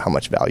how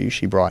much value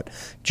she brought,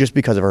 just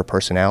because of her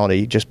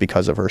personality, just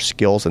because of her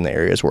skills in the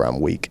areas where I'm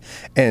weak.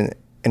 And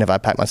if I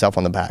pat myself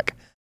on the back,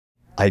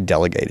 I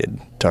delegated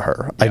to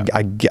her. Yeah.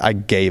 I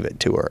gave it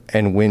to her.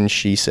 And when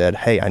she said,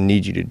 hey, I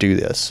need you to do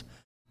this,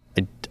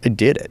 I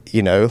did it,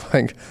 you know,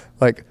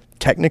 like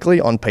technically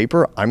on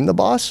paper, I'm the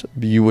boss.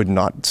 You would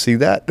not see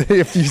that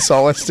if you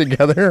saw us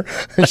together.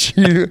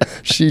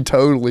 She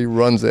totally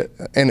runs it.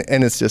 And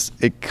it's just,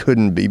 it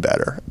couldn't be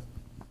better.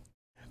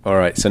 All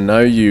right, so now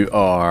you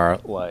are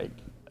like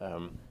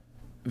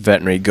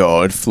veterinary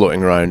god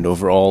floating around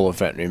over all of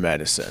veterinary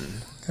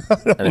medicine. I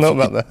don't know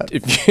about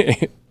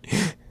that.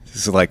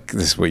 This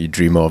is what you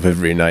dream of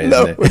every night,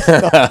 no, isn't it?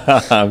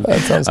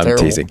 That sounds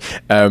terrible.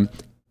 I'm teasing.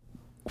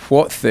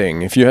 What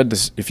thing, if you had the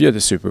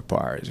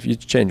superpowers, if you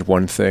could change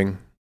one thing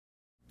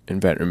in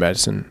veterinary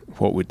medicine,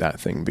 what would that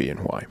thing be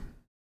and why?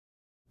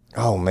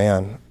 Oh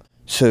man,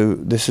 so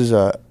this is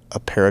a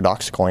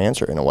paradoxical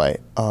answer in a way.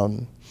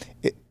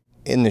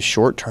 In the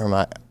short term,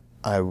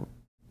 I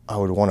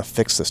would want to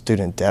fix the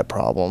student debt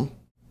problem.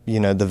 You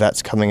know, the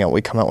vets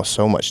we come out with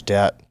so much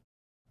debt,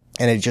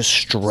 and it just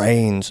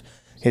strains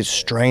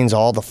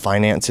all the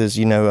finances.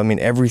 You know, I mean,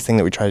 everything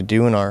that we try to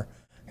do in our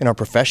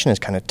profession is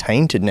kind of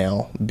tainted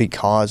now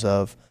because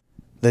of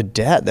the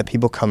debt that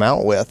people come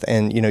out with.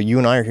 And, you know, you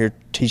and I are here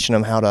teaching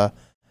them how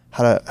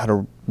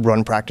to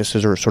run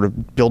practices or sort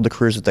of build the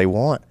careers that they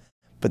want.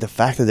 But the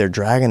fact that they're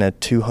dragging a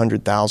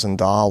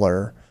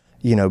 $200,000,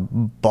 you know,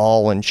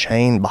 ball and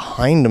chain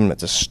behind them at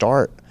the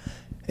start,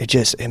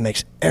 it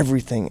makes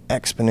everything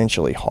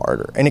exponentially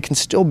harder. And it can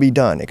still be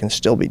done.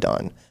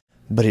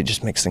 But it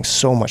just makes things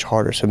so much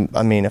harder. So,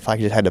 I mean, if I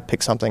just had to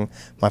pick something,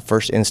 my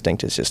first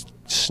instinct is just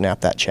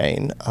snap that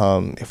chain.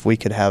 If we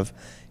could have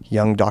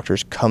young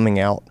doctors coming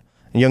out,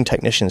 and young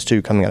technicians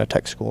too, coming out of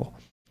tech school,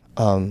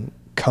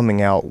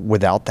 coming out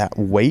without that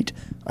weight,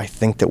 I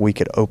think that we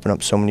could open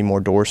up so many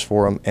more doors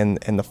for them, and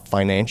the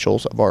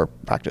financials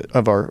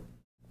of our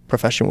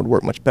profession would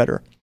work much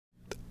better.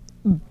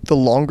 The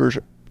longer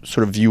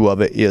sort of view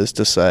of it is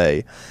to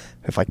say,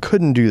 if I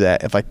couldn't do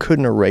that, if I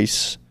couldn't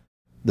erase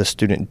the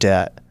student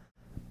debt,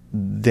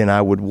 then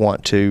I would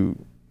want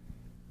to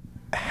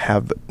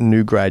have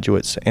new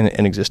graduates and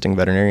existing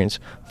veterinarians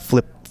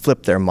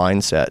flip their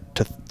mindset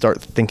to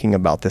start thinking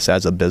about this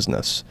as a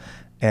business.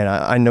 And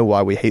I know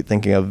why we hate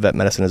thinking of vet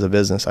medicine as a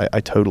business.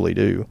 I totally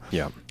do.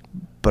 Yeah.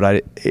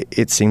 But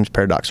it seems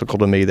paradoxical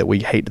to me that we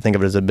hate to think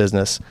of it as a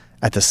business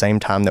at the same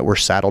time that we're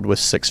saddled with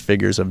 6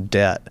 figures of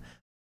debt.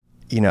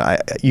 You know,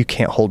 you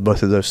can't hold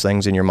both of those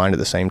things in your mind at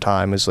the same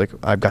time. It's like,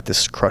 I've got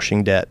this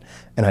crushing debt,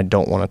 and I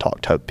don't want to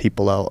talk to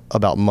people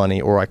about money,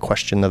 or I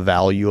question the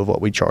value of what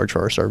we charge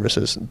for our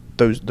services.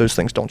 Those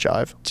things don't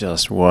jive.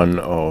 Just one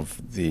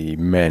of the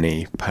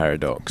many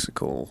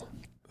paradoxical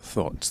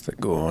thoughts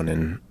that go on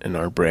in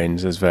our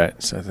brains as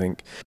vets, I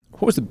think.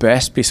 What was the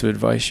best piece of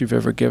advice you've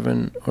ever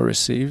given or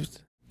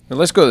received? Now,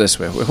 let's go this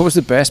way. What was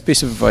the best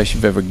piece of advice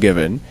you've ever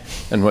given,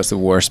 and what's the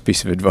worst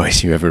piece of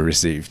advice you ever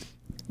received?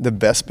 The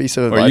best piece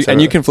of advice.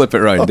 And you can flip it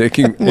around. It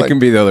can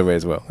be the other way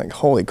as well. Like,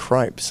 holy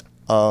cripes.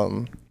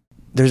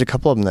 There's a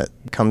couple of them that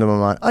come to my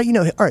mind. Oh, you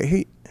know, all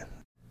right,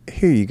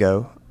 here you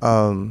go.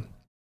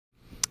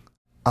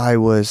 I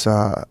was,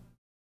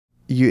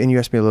 you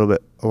asked me a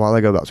while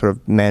ago about sort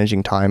of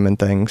managing time and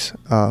things,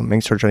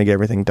 and sort of trying to get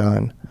everything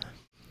done.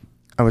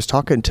 I was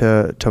talking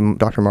to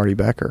Dr. Marty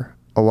Becker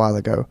a while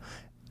ago,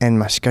 and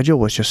my schedule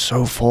was just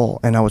so full,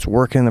 and I was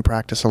working in the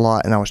practice a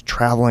lot, and I was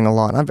traveling a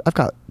lot. And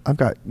I've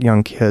got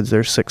young kids.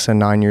 They're 6 and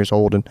 9 years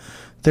old, and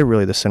they're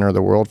really the center of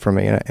the world for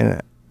me.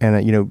 And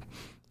you know,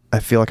 I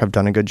feel like I've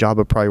done a good job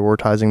of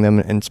prioritizing them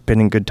and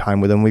spending good time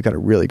with them. We've got a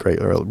really great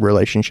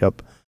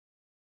relationship.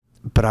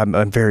 But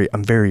I'm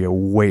very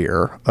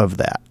aware of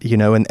that, you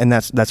know, and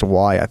that's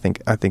why I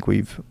think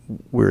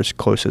we're as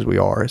close as we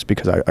are, is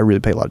because I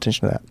really pay a lot of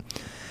attention to that.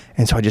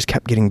 And so I just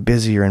kept getting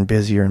busier and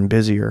busier and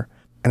busier.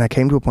 And I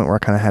came to a point where I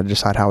kind of had to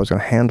decide how I was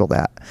going to handle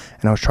that.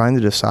 And I was trying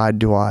to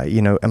decide, am I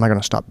going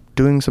to stop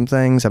doing some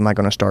things? Am I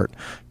going to start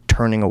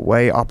turning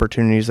away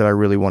opportunities that I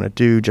really want to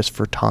do just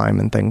for time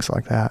and things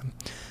like that?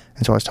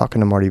 And so I was talking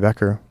to Marty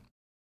Becker,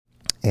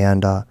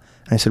 and I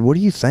said, what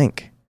do you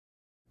think?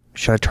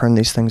 Should I turn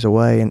these things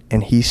away?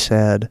 And he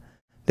said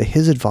that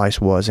his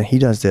advice was, and he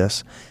does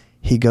this,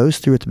 he goes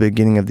through at the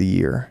beginning of the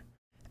year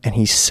and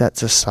he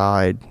sets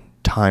aside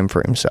time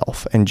for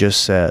himself and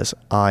just says,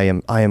 I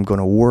am going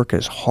to work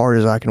as hard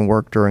as I can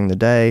work during the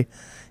day,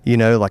 you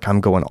know, like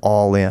I'm going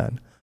all in.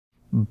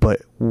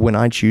 But when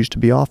I choose to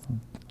be off,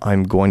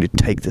 I'm going to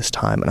take this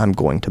time and I'm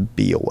going to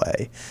be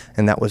away.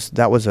 And that was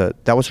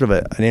sort of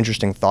an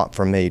interesting thought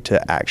for me,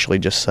 to actually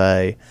just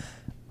say,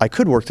 I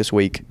could work this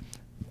week.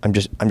 I'm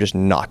just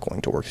not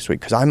going to work this week,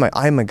 because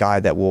I'm a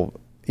guy that will,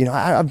 you know,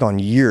 I've gone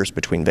years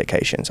between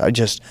vacations. I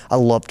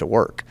love to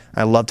work.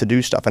 I love to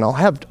do stuff, and I'll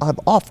have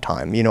off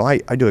time. You know, I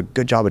do a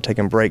good job of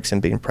taking breaks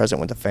and being present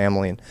with the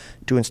family and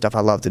doing stuff I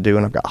love to do,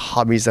 and I've got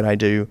hobbies that I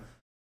do.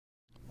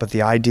 But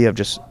the idea of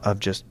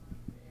just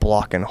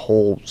blocking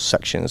whole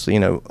sections, you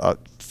know,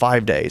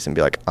 5 days and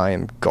be like, I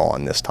am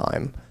gone this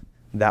time.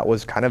 That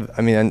was kind of,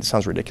 I mean, it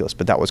sounds ridiculous,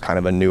 but that was kind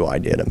of a new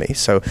idea to me.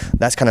 So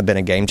that's kind of been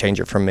a game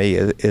changer for me,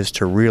 is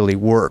to really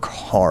work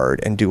hard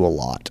and do a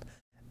lot,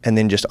 and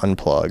then just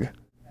unplug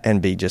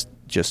and be just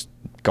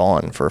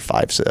gone for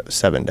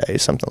 5-7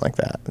 days, something like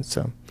that. And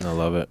so I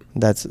love it.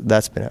 That's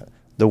been it.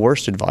 The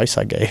worst advice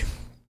I gave.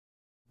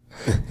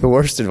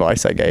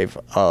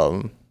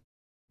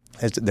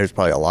 There's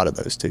probably a lot of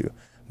those too,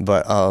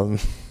 but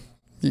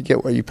you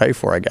get what you pay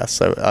for, I guess.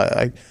 So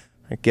I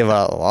give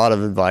out a lot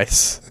of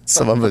advice.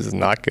 Some of it is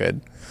not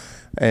good,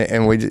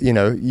 and we, that's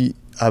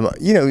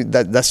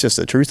just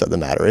the truth of the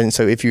matter. And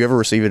so, if you ever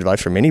receive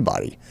advice from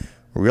anybody,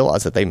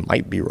 realize that they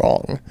might be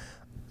wrong.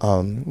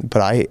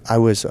 But I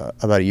was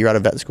about a year out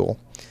of vet school,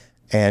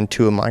 and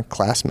 2 of my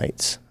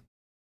classmates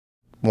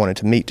wanted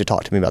to meet to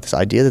talk to me about this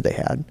idea that they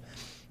had,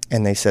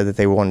 and they said that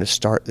they wanted to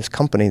start this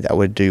company that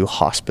would do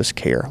hospice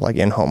care, like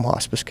in-home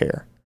hospice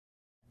care.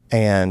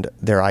 And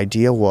their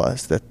idea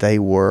was that they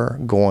were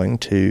going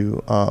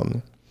to,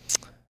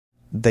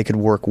 they could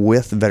work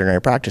with veterinary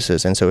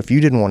practices. And so if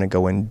you didn't want to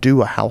go and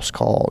do a house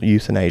call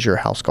euthanasia or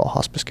house call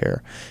hospice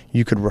care,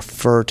 you could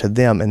refer to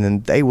them, and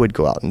then they would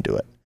go out and do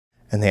it.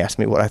 And they asked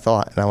me what I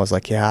thought. And I was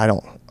like, yeah, I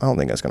don't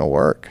think that's going to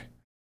work.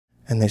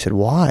 And they said,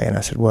 why? And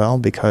I said, well,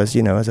 because,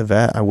 you know, as a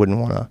vet, I wouldn't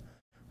want to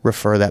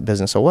refer that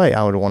business away.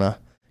 I would want to,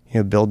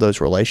 you know, build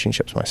those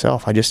relationships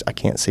myself. I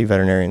can't see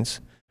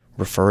veterinarians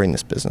referring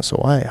this business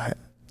away.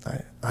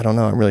 I don't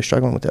know, I'm really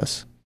struggling with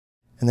this.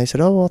 And they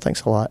said, oh, well,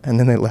 thanks a lot. And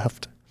then they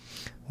left.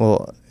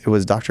 Well, it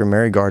was Dr.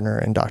 Mary Gardner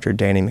and Dr.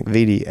 Danny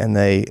McVitie, and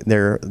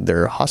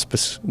their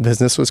hospice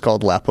business was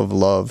called Lap of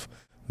Love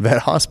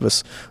Vet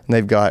Hospice. And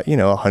they've got, you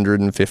know,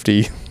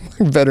 150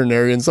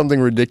 veterinarians, something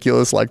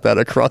ridiculous like that,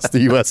 across the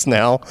U.S.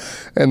 now.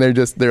 And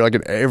they're like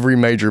in every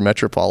major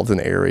metropolitan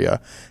area.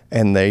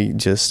 And they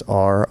just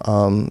are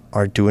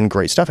doing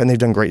great stuff. And they've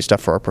done great stuff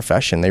for our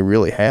profession. They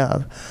really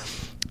have.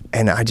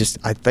 And I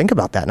think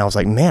about that, and I was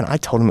like, man, I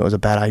told him it was a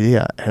bad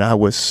idea, and I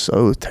was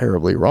so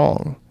terribly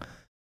wrong.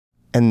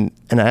 And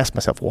I asked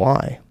myself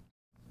why.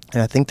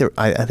 And I think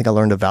I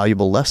learned a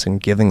valuable lesson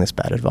giving this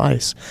bad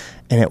advice.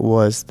 And it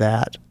was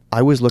that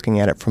I was looking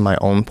at it from my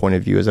own point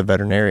of view as a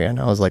veterinarian.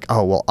 I was like,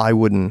 oh, well, I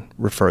wouldn't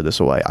refer this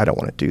away. I don't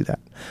want to do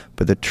that.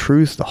 But the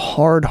truth, the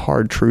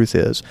hard truth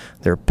is,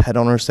 there are pet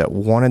owners that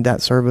wanted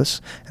that service,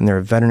 and there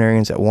are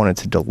veterinarians that wanted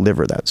to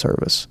deliver that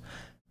service.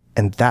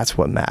 And that's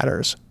what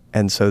matters.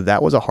 And so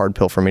that was a hard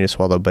pill for me to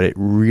swallow, but it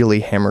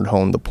really hammered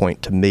home the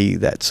point to me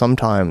that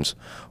sometimes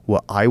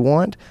what I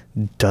want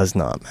does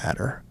not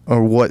matter,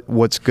 or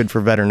what's good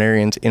for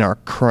veterinarians in our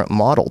current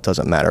model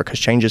doesn't matter, because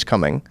change is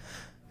coming.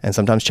 And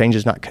sometimes change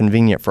is not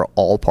convenient for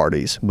all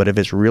parties, but if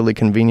it's really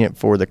convenient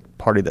for the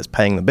party that's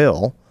paying the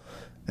bill,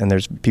 and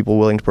there's people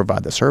willing to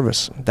provide the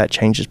service, that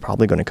change is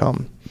probably going to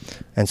come.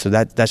 And so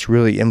that's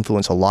really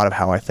influenced a lot of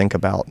how I think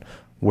about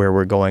where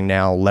we're going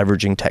now,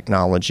 leveraging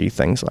technology,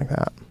 things like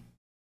that.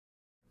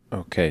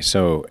 Okay,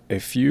 so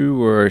if you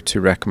were to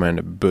recommend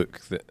a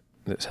book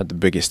that's had the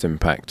biggest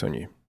impact on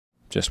you,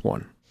 just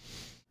one,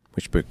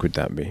 which book would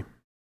that be?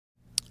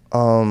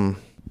 Oh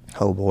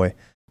boy.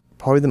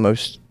 Probably the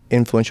most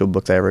influential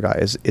book that I ever got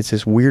it's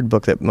this weird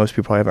book that most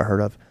people probably haven't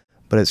heard of,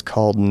 but it's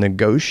called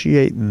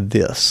Negotiate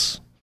This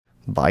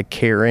by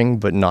Caring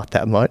But Not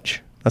That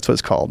Much. That's what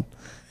it's called.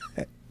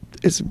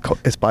 It's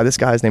by this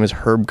guy. His name is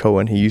Herb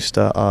Cohen. He used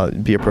to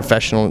be a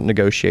professional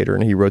negotiator,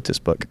 and he wrote this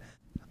book.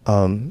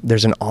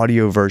 There's an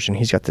audio version.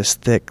 He's got this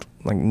thick,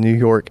 like, New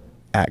York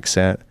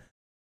accent.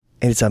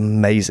 And it's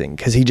amazing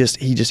because he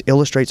just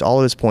illustrates all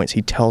of his points.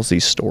 He tells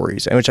these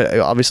stories, and which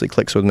obviously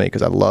clicks with me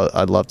because I'd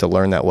love to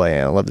learn that way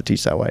and I love to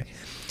teach that way.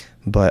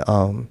 But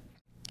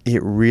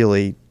it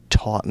really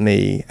taught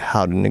me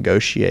how to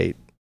negotiate.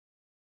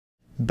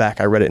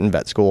 I read it in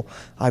vet school.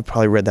 I've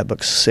probably read that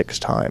book 6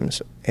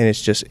 times, and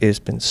it's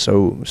been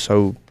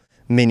so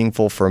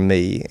meaningful for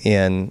me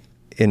in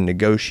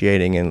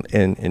negotiating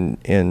and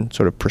in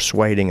sort of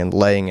persuading and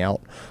laying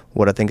out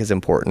what I think is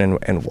important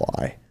and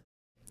why.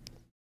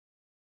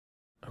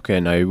 Okay,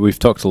 now we've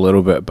talked a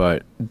little bit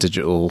about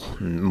digital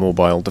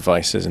mobile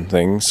devices and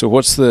things. So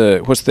what's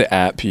the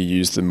app you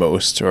use the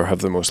most or have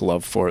the most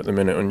love for at the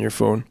minute on your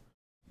phone?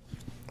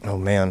 Oh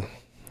man,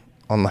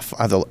 I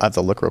have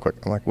to look real quick.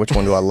 I'm like, which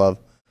one do I love?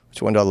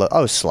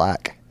 Oh,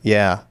 Slack.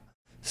 Yeah,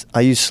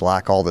 I use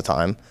Slack all the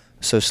time.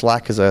 So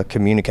Slack is a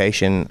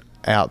communication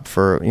app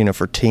for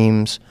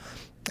teams.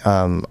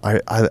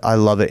 I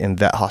love it in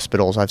vet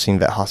hospitals. I've seen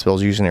vet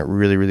hospitals using it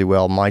really, really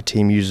well. My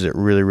team uses it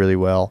really, really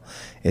well.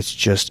 If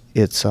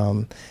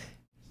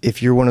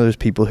you're one of those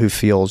people who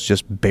feels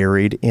just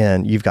buried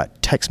in, you've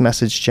got text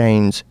message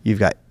chains, you've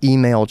got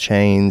email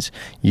chains,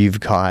 you've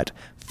got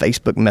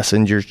Facebook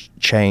Messenger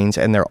chains,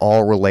 and they're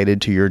all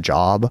related to your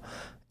job.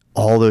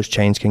 All those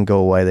chains can go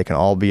away. They can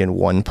all be in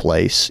one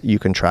place. You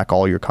can track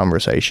all your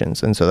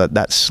conversations. And so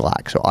that's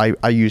Slack. So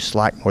I use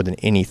Slack more than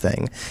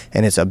anything.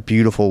 And it's a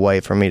beautiful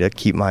way for me to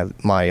keep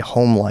my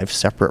home life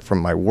separate from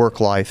my work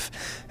life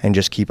and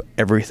just keep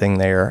everything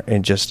there.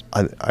 And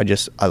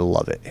I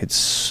love it.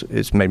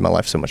 It's made my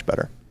life so much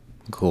better.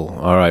 Cool.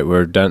 All right.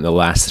 We're down to the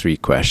last 3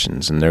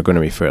 questions, and they're going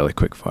to be fairly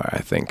quick fire,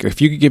 I think.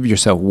 If you could give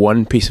yourself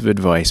one piece of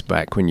advice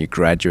back when you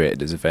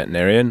graduated as a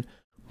veterinarian,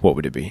 what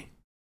would it be?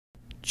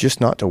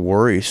 Just not to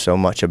worry so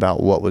much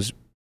about what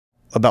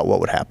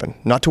would happen.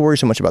 Not to worry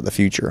so much about the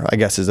future, I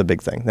guess, is a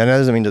big thing. That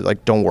doesn't mean to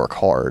don't work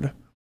hard,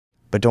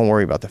 but don't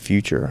worry about the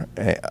future.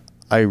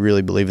 I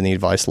really believe in the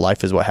advice,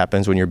 life is what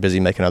happens when you're busy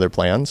making other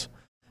plans.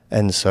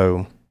 And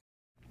so,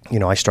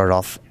 I started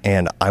off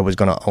and I was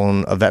going to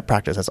own a vet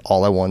practice. That's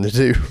all I wanted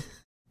to do.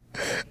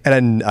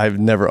 And I've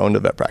never owned a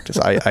vet practice.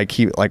 I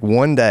keep,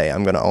 one day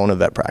I'm going to own a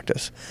vet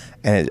practice.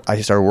 And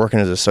I started working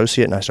as an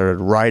associate, and I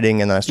started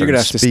writing, and then I started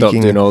speaking. You're going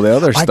to have to stop doing all the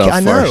other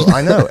stuff first.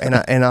 I know.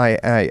 And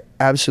I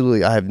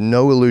absolutely, I have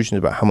no illusions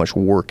about how much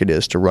work it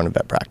is to run a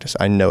vet practice.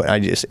 I know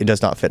it. It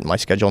does not fit in my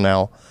schedule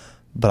now,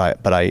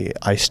 but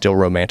I still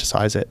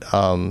romanticize it.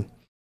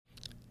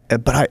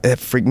 But it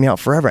freaked me out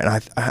forever.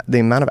 And the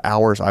amount of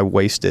hours I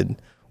wasted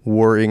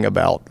worrying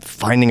about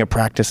finding a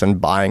practice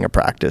and buying a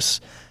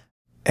practice.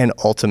 And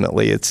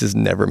ultimately, it's just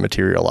never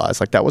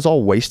materialized. That was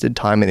all wasted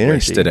time and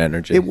energy. Wasted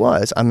energy. It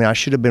was. I mean, I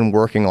should have been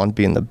working on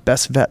being the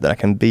best vet that I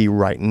can be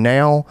right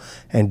now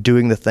and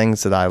doing the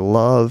things that I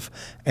love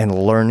and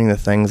learning the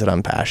things that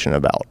I'm passionate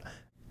about.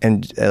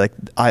 And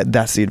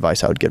that's the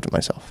advice I would give to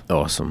myself.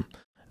 Awesome.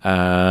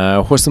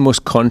 What's the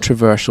most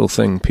controversial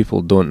thing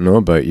people don't know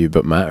about you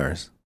but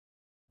matters?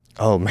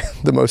 Oh, man,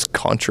 the most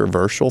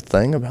controversial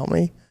thing about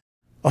me?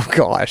 Oh,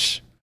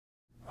 gosh.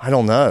 I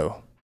don't know.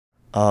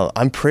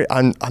 I'm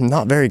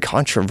not very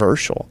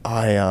controversial.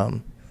 I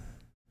don't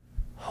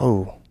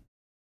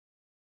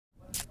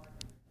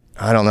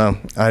know.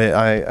 I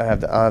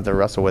have to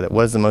wrestle with it.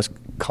 What is the most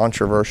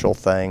controversial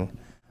thing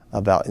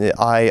about it?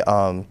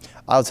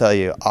 I'll tell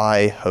you.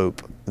 I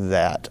hope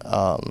that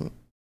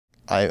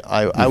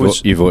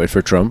You voted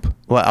for Trump?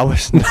 Well, I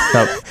was. Is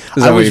that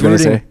what you're going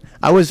to say?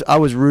 I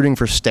was rooting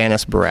for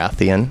Stannis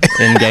Baratheon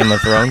in Game of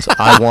Thrones.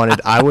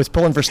 I was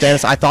pulling for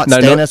Stannis. I thought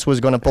Stannis was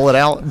going to pull it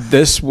out.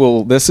 This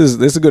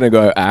is going to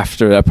go out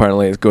after.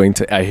 Apparently, it's going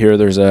to. I hear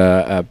there's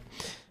a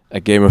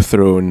Game of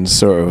Thrones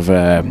sort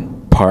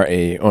of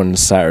party on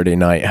Saturday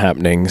night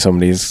happening.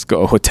 Somebody's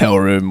got a hotel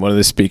room. One of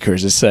the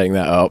speakers is setting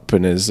that up,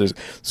 and there's going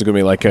to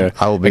be like a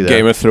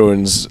Game of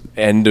Thrones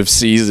end of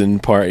season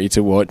party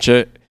to watch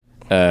it.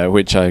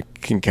 Which I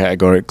can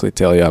categorically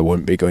tell you I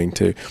won't be going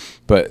to.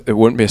 But it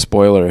won't be a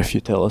spoiler if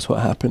you tell us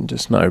what happened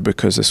just now,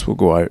 because this will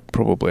go out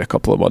probably a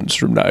couple of months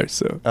from now.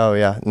 So. Oh,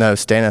 yeah. No,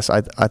 Stannis,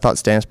 I thought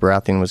Stannis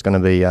Baratheon was going to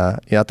be, I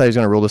thought he was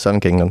going to rule the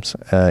Seven Kingdoms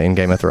in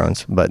Game of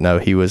Thrones. But no,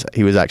 he was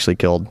actually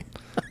killed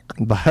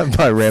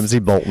by Ramsay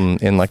Bolton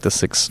in the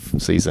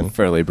 6th season.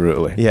 Fairly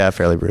brutally. Yeah,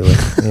 fairly brutally.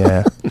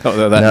 Yeah.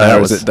 That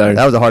was it down.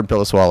 That was a hard pill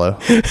to swallow.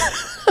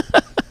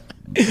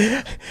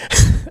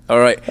 All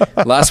right,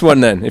 last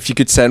one then. If you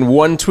could send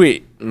one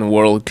tweet and the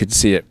world could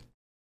see it,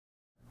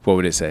 what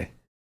would it say?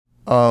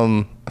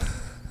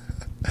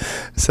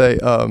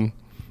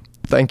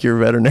 Thank your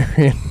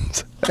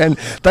veterinarians and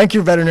thank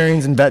your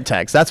veterinarians and vet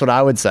techs. That's what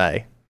I would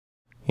say.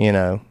 I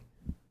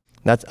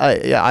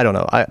don't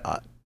know.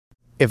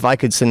 If I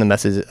could send the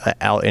message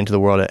out into the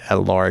world at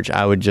large,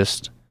 I would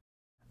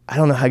I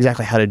don't know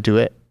exactly how to do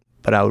it,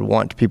 but I would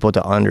want people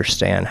to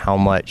understand how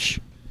much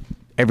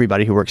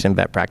everybody who works in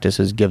vet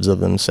practices gives of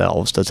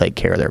themselves to take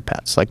care of their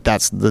pets.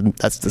 That's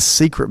the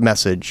secret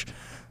message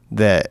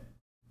that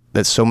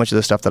so much of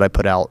the stuff that I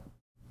put out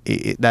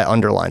that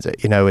underlines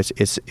it. You know,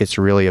 it's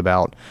really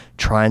about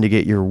trying to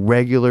get your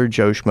regular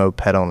Joe Schmo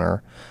pet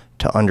owner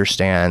to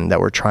understand that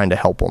we're trying to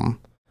help them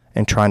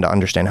and trying to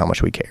understand how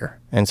much we care.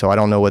 And so I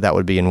don't know what that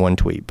would be in one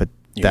tweet, but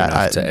you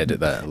have to edit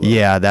that a little.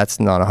 Yeah, that's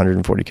not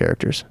 140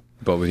 characters.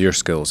 But with your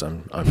skills,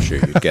 I'm sure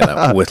you'd get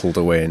that whittled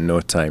away in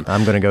no time.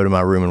 I'm going to go to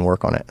my room and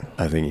work on it.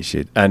 I think you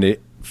should. Andy,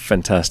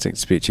 fantastic to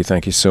speak to you.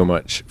 Thank you so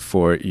much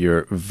for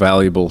your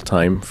valuable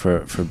time,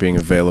 for being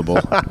available.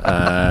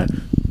 Now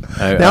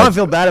I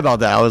feel bad about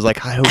that. I was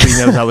like, I hope he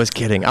knows I was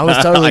kidding. I was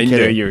totally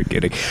kidding. I knew you were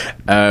kidding.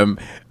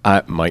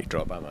 Mic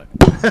drop, I might.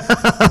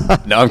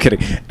 No, I'm kidding.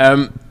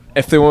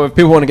 If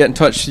people want to get in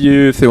touch with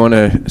you, if they want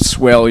to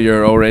swell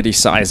your already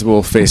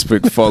sizable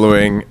Facebook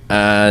following,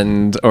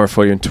 or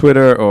follow you on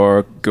Twitter,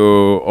 or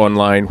go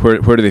online,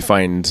 where do they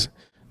find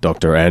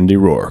Dr. Andy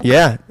Roark?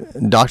 Yeah,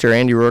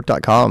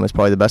 DrAndyRoark.com is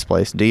probably the best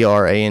place.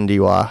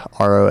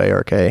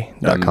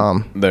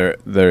 DrAndyRoark.com.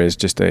 There is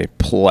just a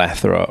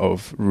plethora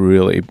of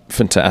really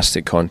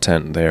fantastic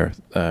content there.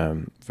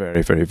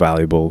 Very, very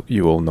valuable.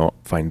 You will not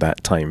find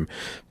that time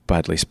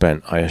badly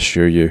spent, I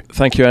assure you.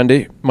 Thank you,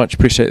 Andy. Much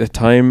appreciate the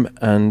time,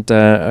 and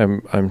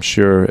I'm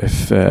sure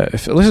if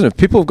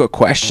people have got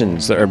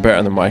questions that are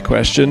better than my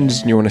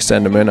questions and you want to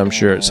send them in, I'm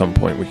sure at some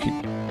point we could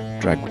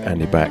drag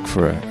Andy back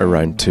for a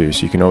round 2,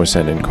 so you can always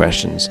send in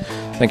questions.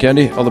 Thank you,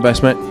 Andy. All the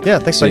best, mate. Yeah,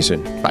 thanks. See you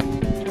soon. Bye.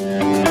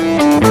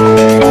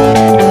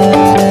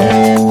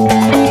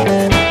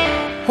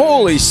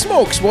 Holy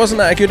smokes, wasn't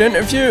that a good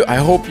interview? I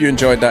hope you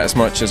enjoyed that as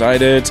much as I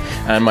did.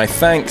 And my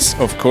thanks,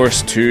 of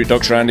course, to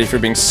Dr. Andy for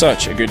being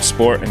such a good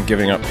sport and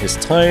giving up his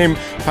time,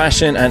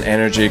 passion, and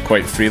energy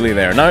quite freely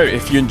there. Now,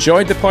 if you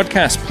enjoyed the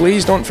podcast,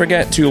 please don't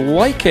forget to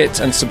like it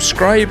and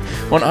subscribe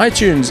on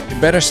iTunes.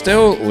 Better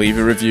still, leave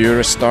a review or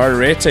a star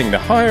rating. The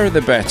higher,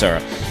 the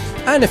better.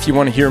 And if you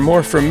want to hear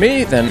more from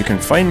me, then you can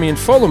find me and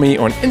follow me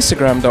on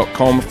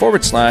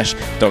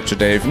Instagram.com/Dr.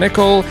 Dave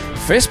Nichol,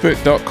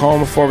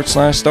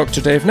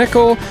 Facebook.com/Dr. Dave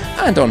Nichol,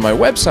 and on my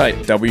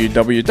website,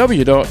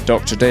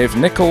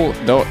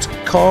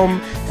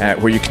 www.drdavenichol.com,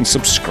 where you can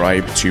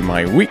subscribe to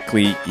my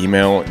weekly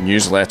email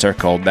newsletter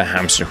called The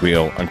Hamster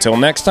Wheel. Until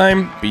next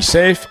time, be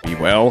safe, be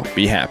well,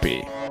 be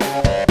happy.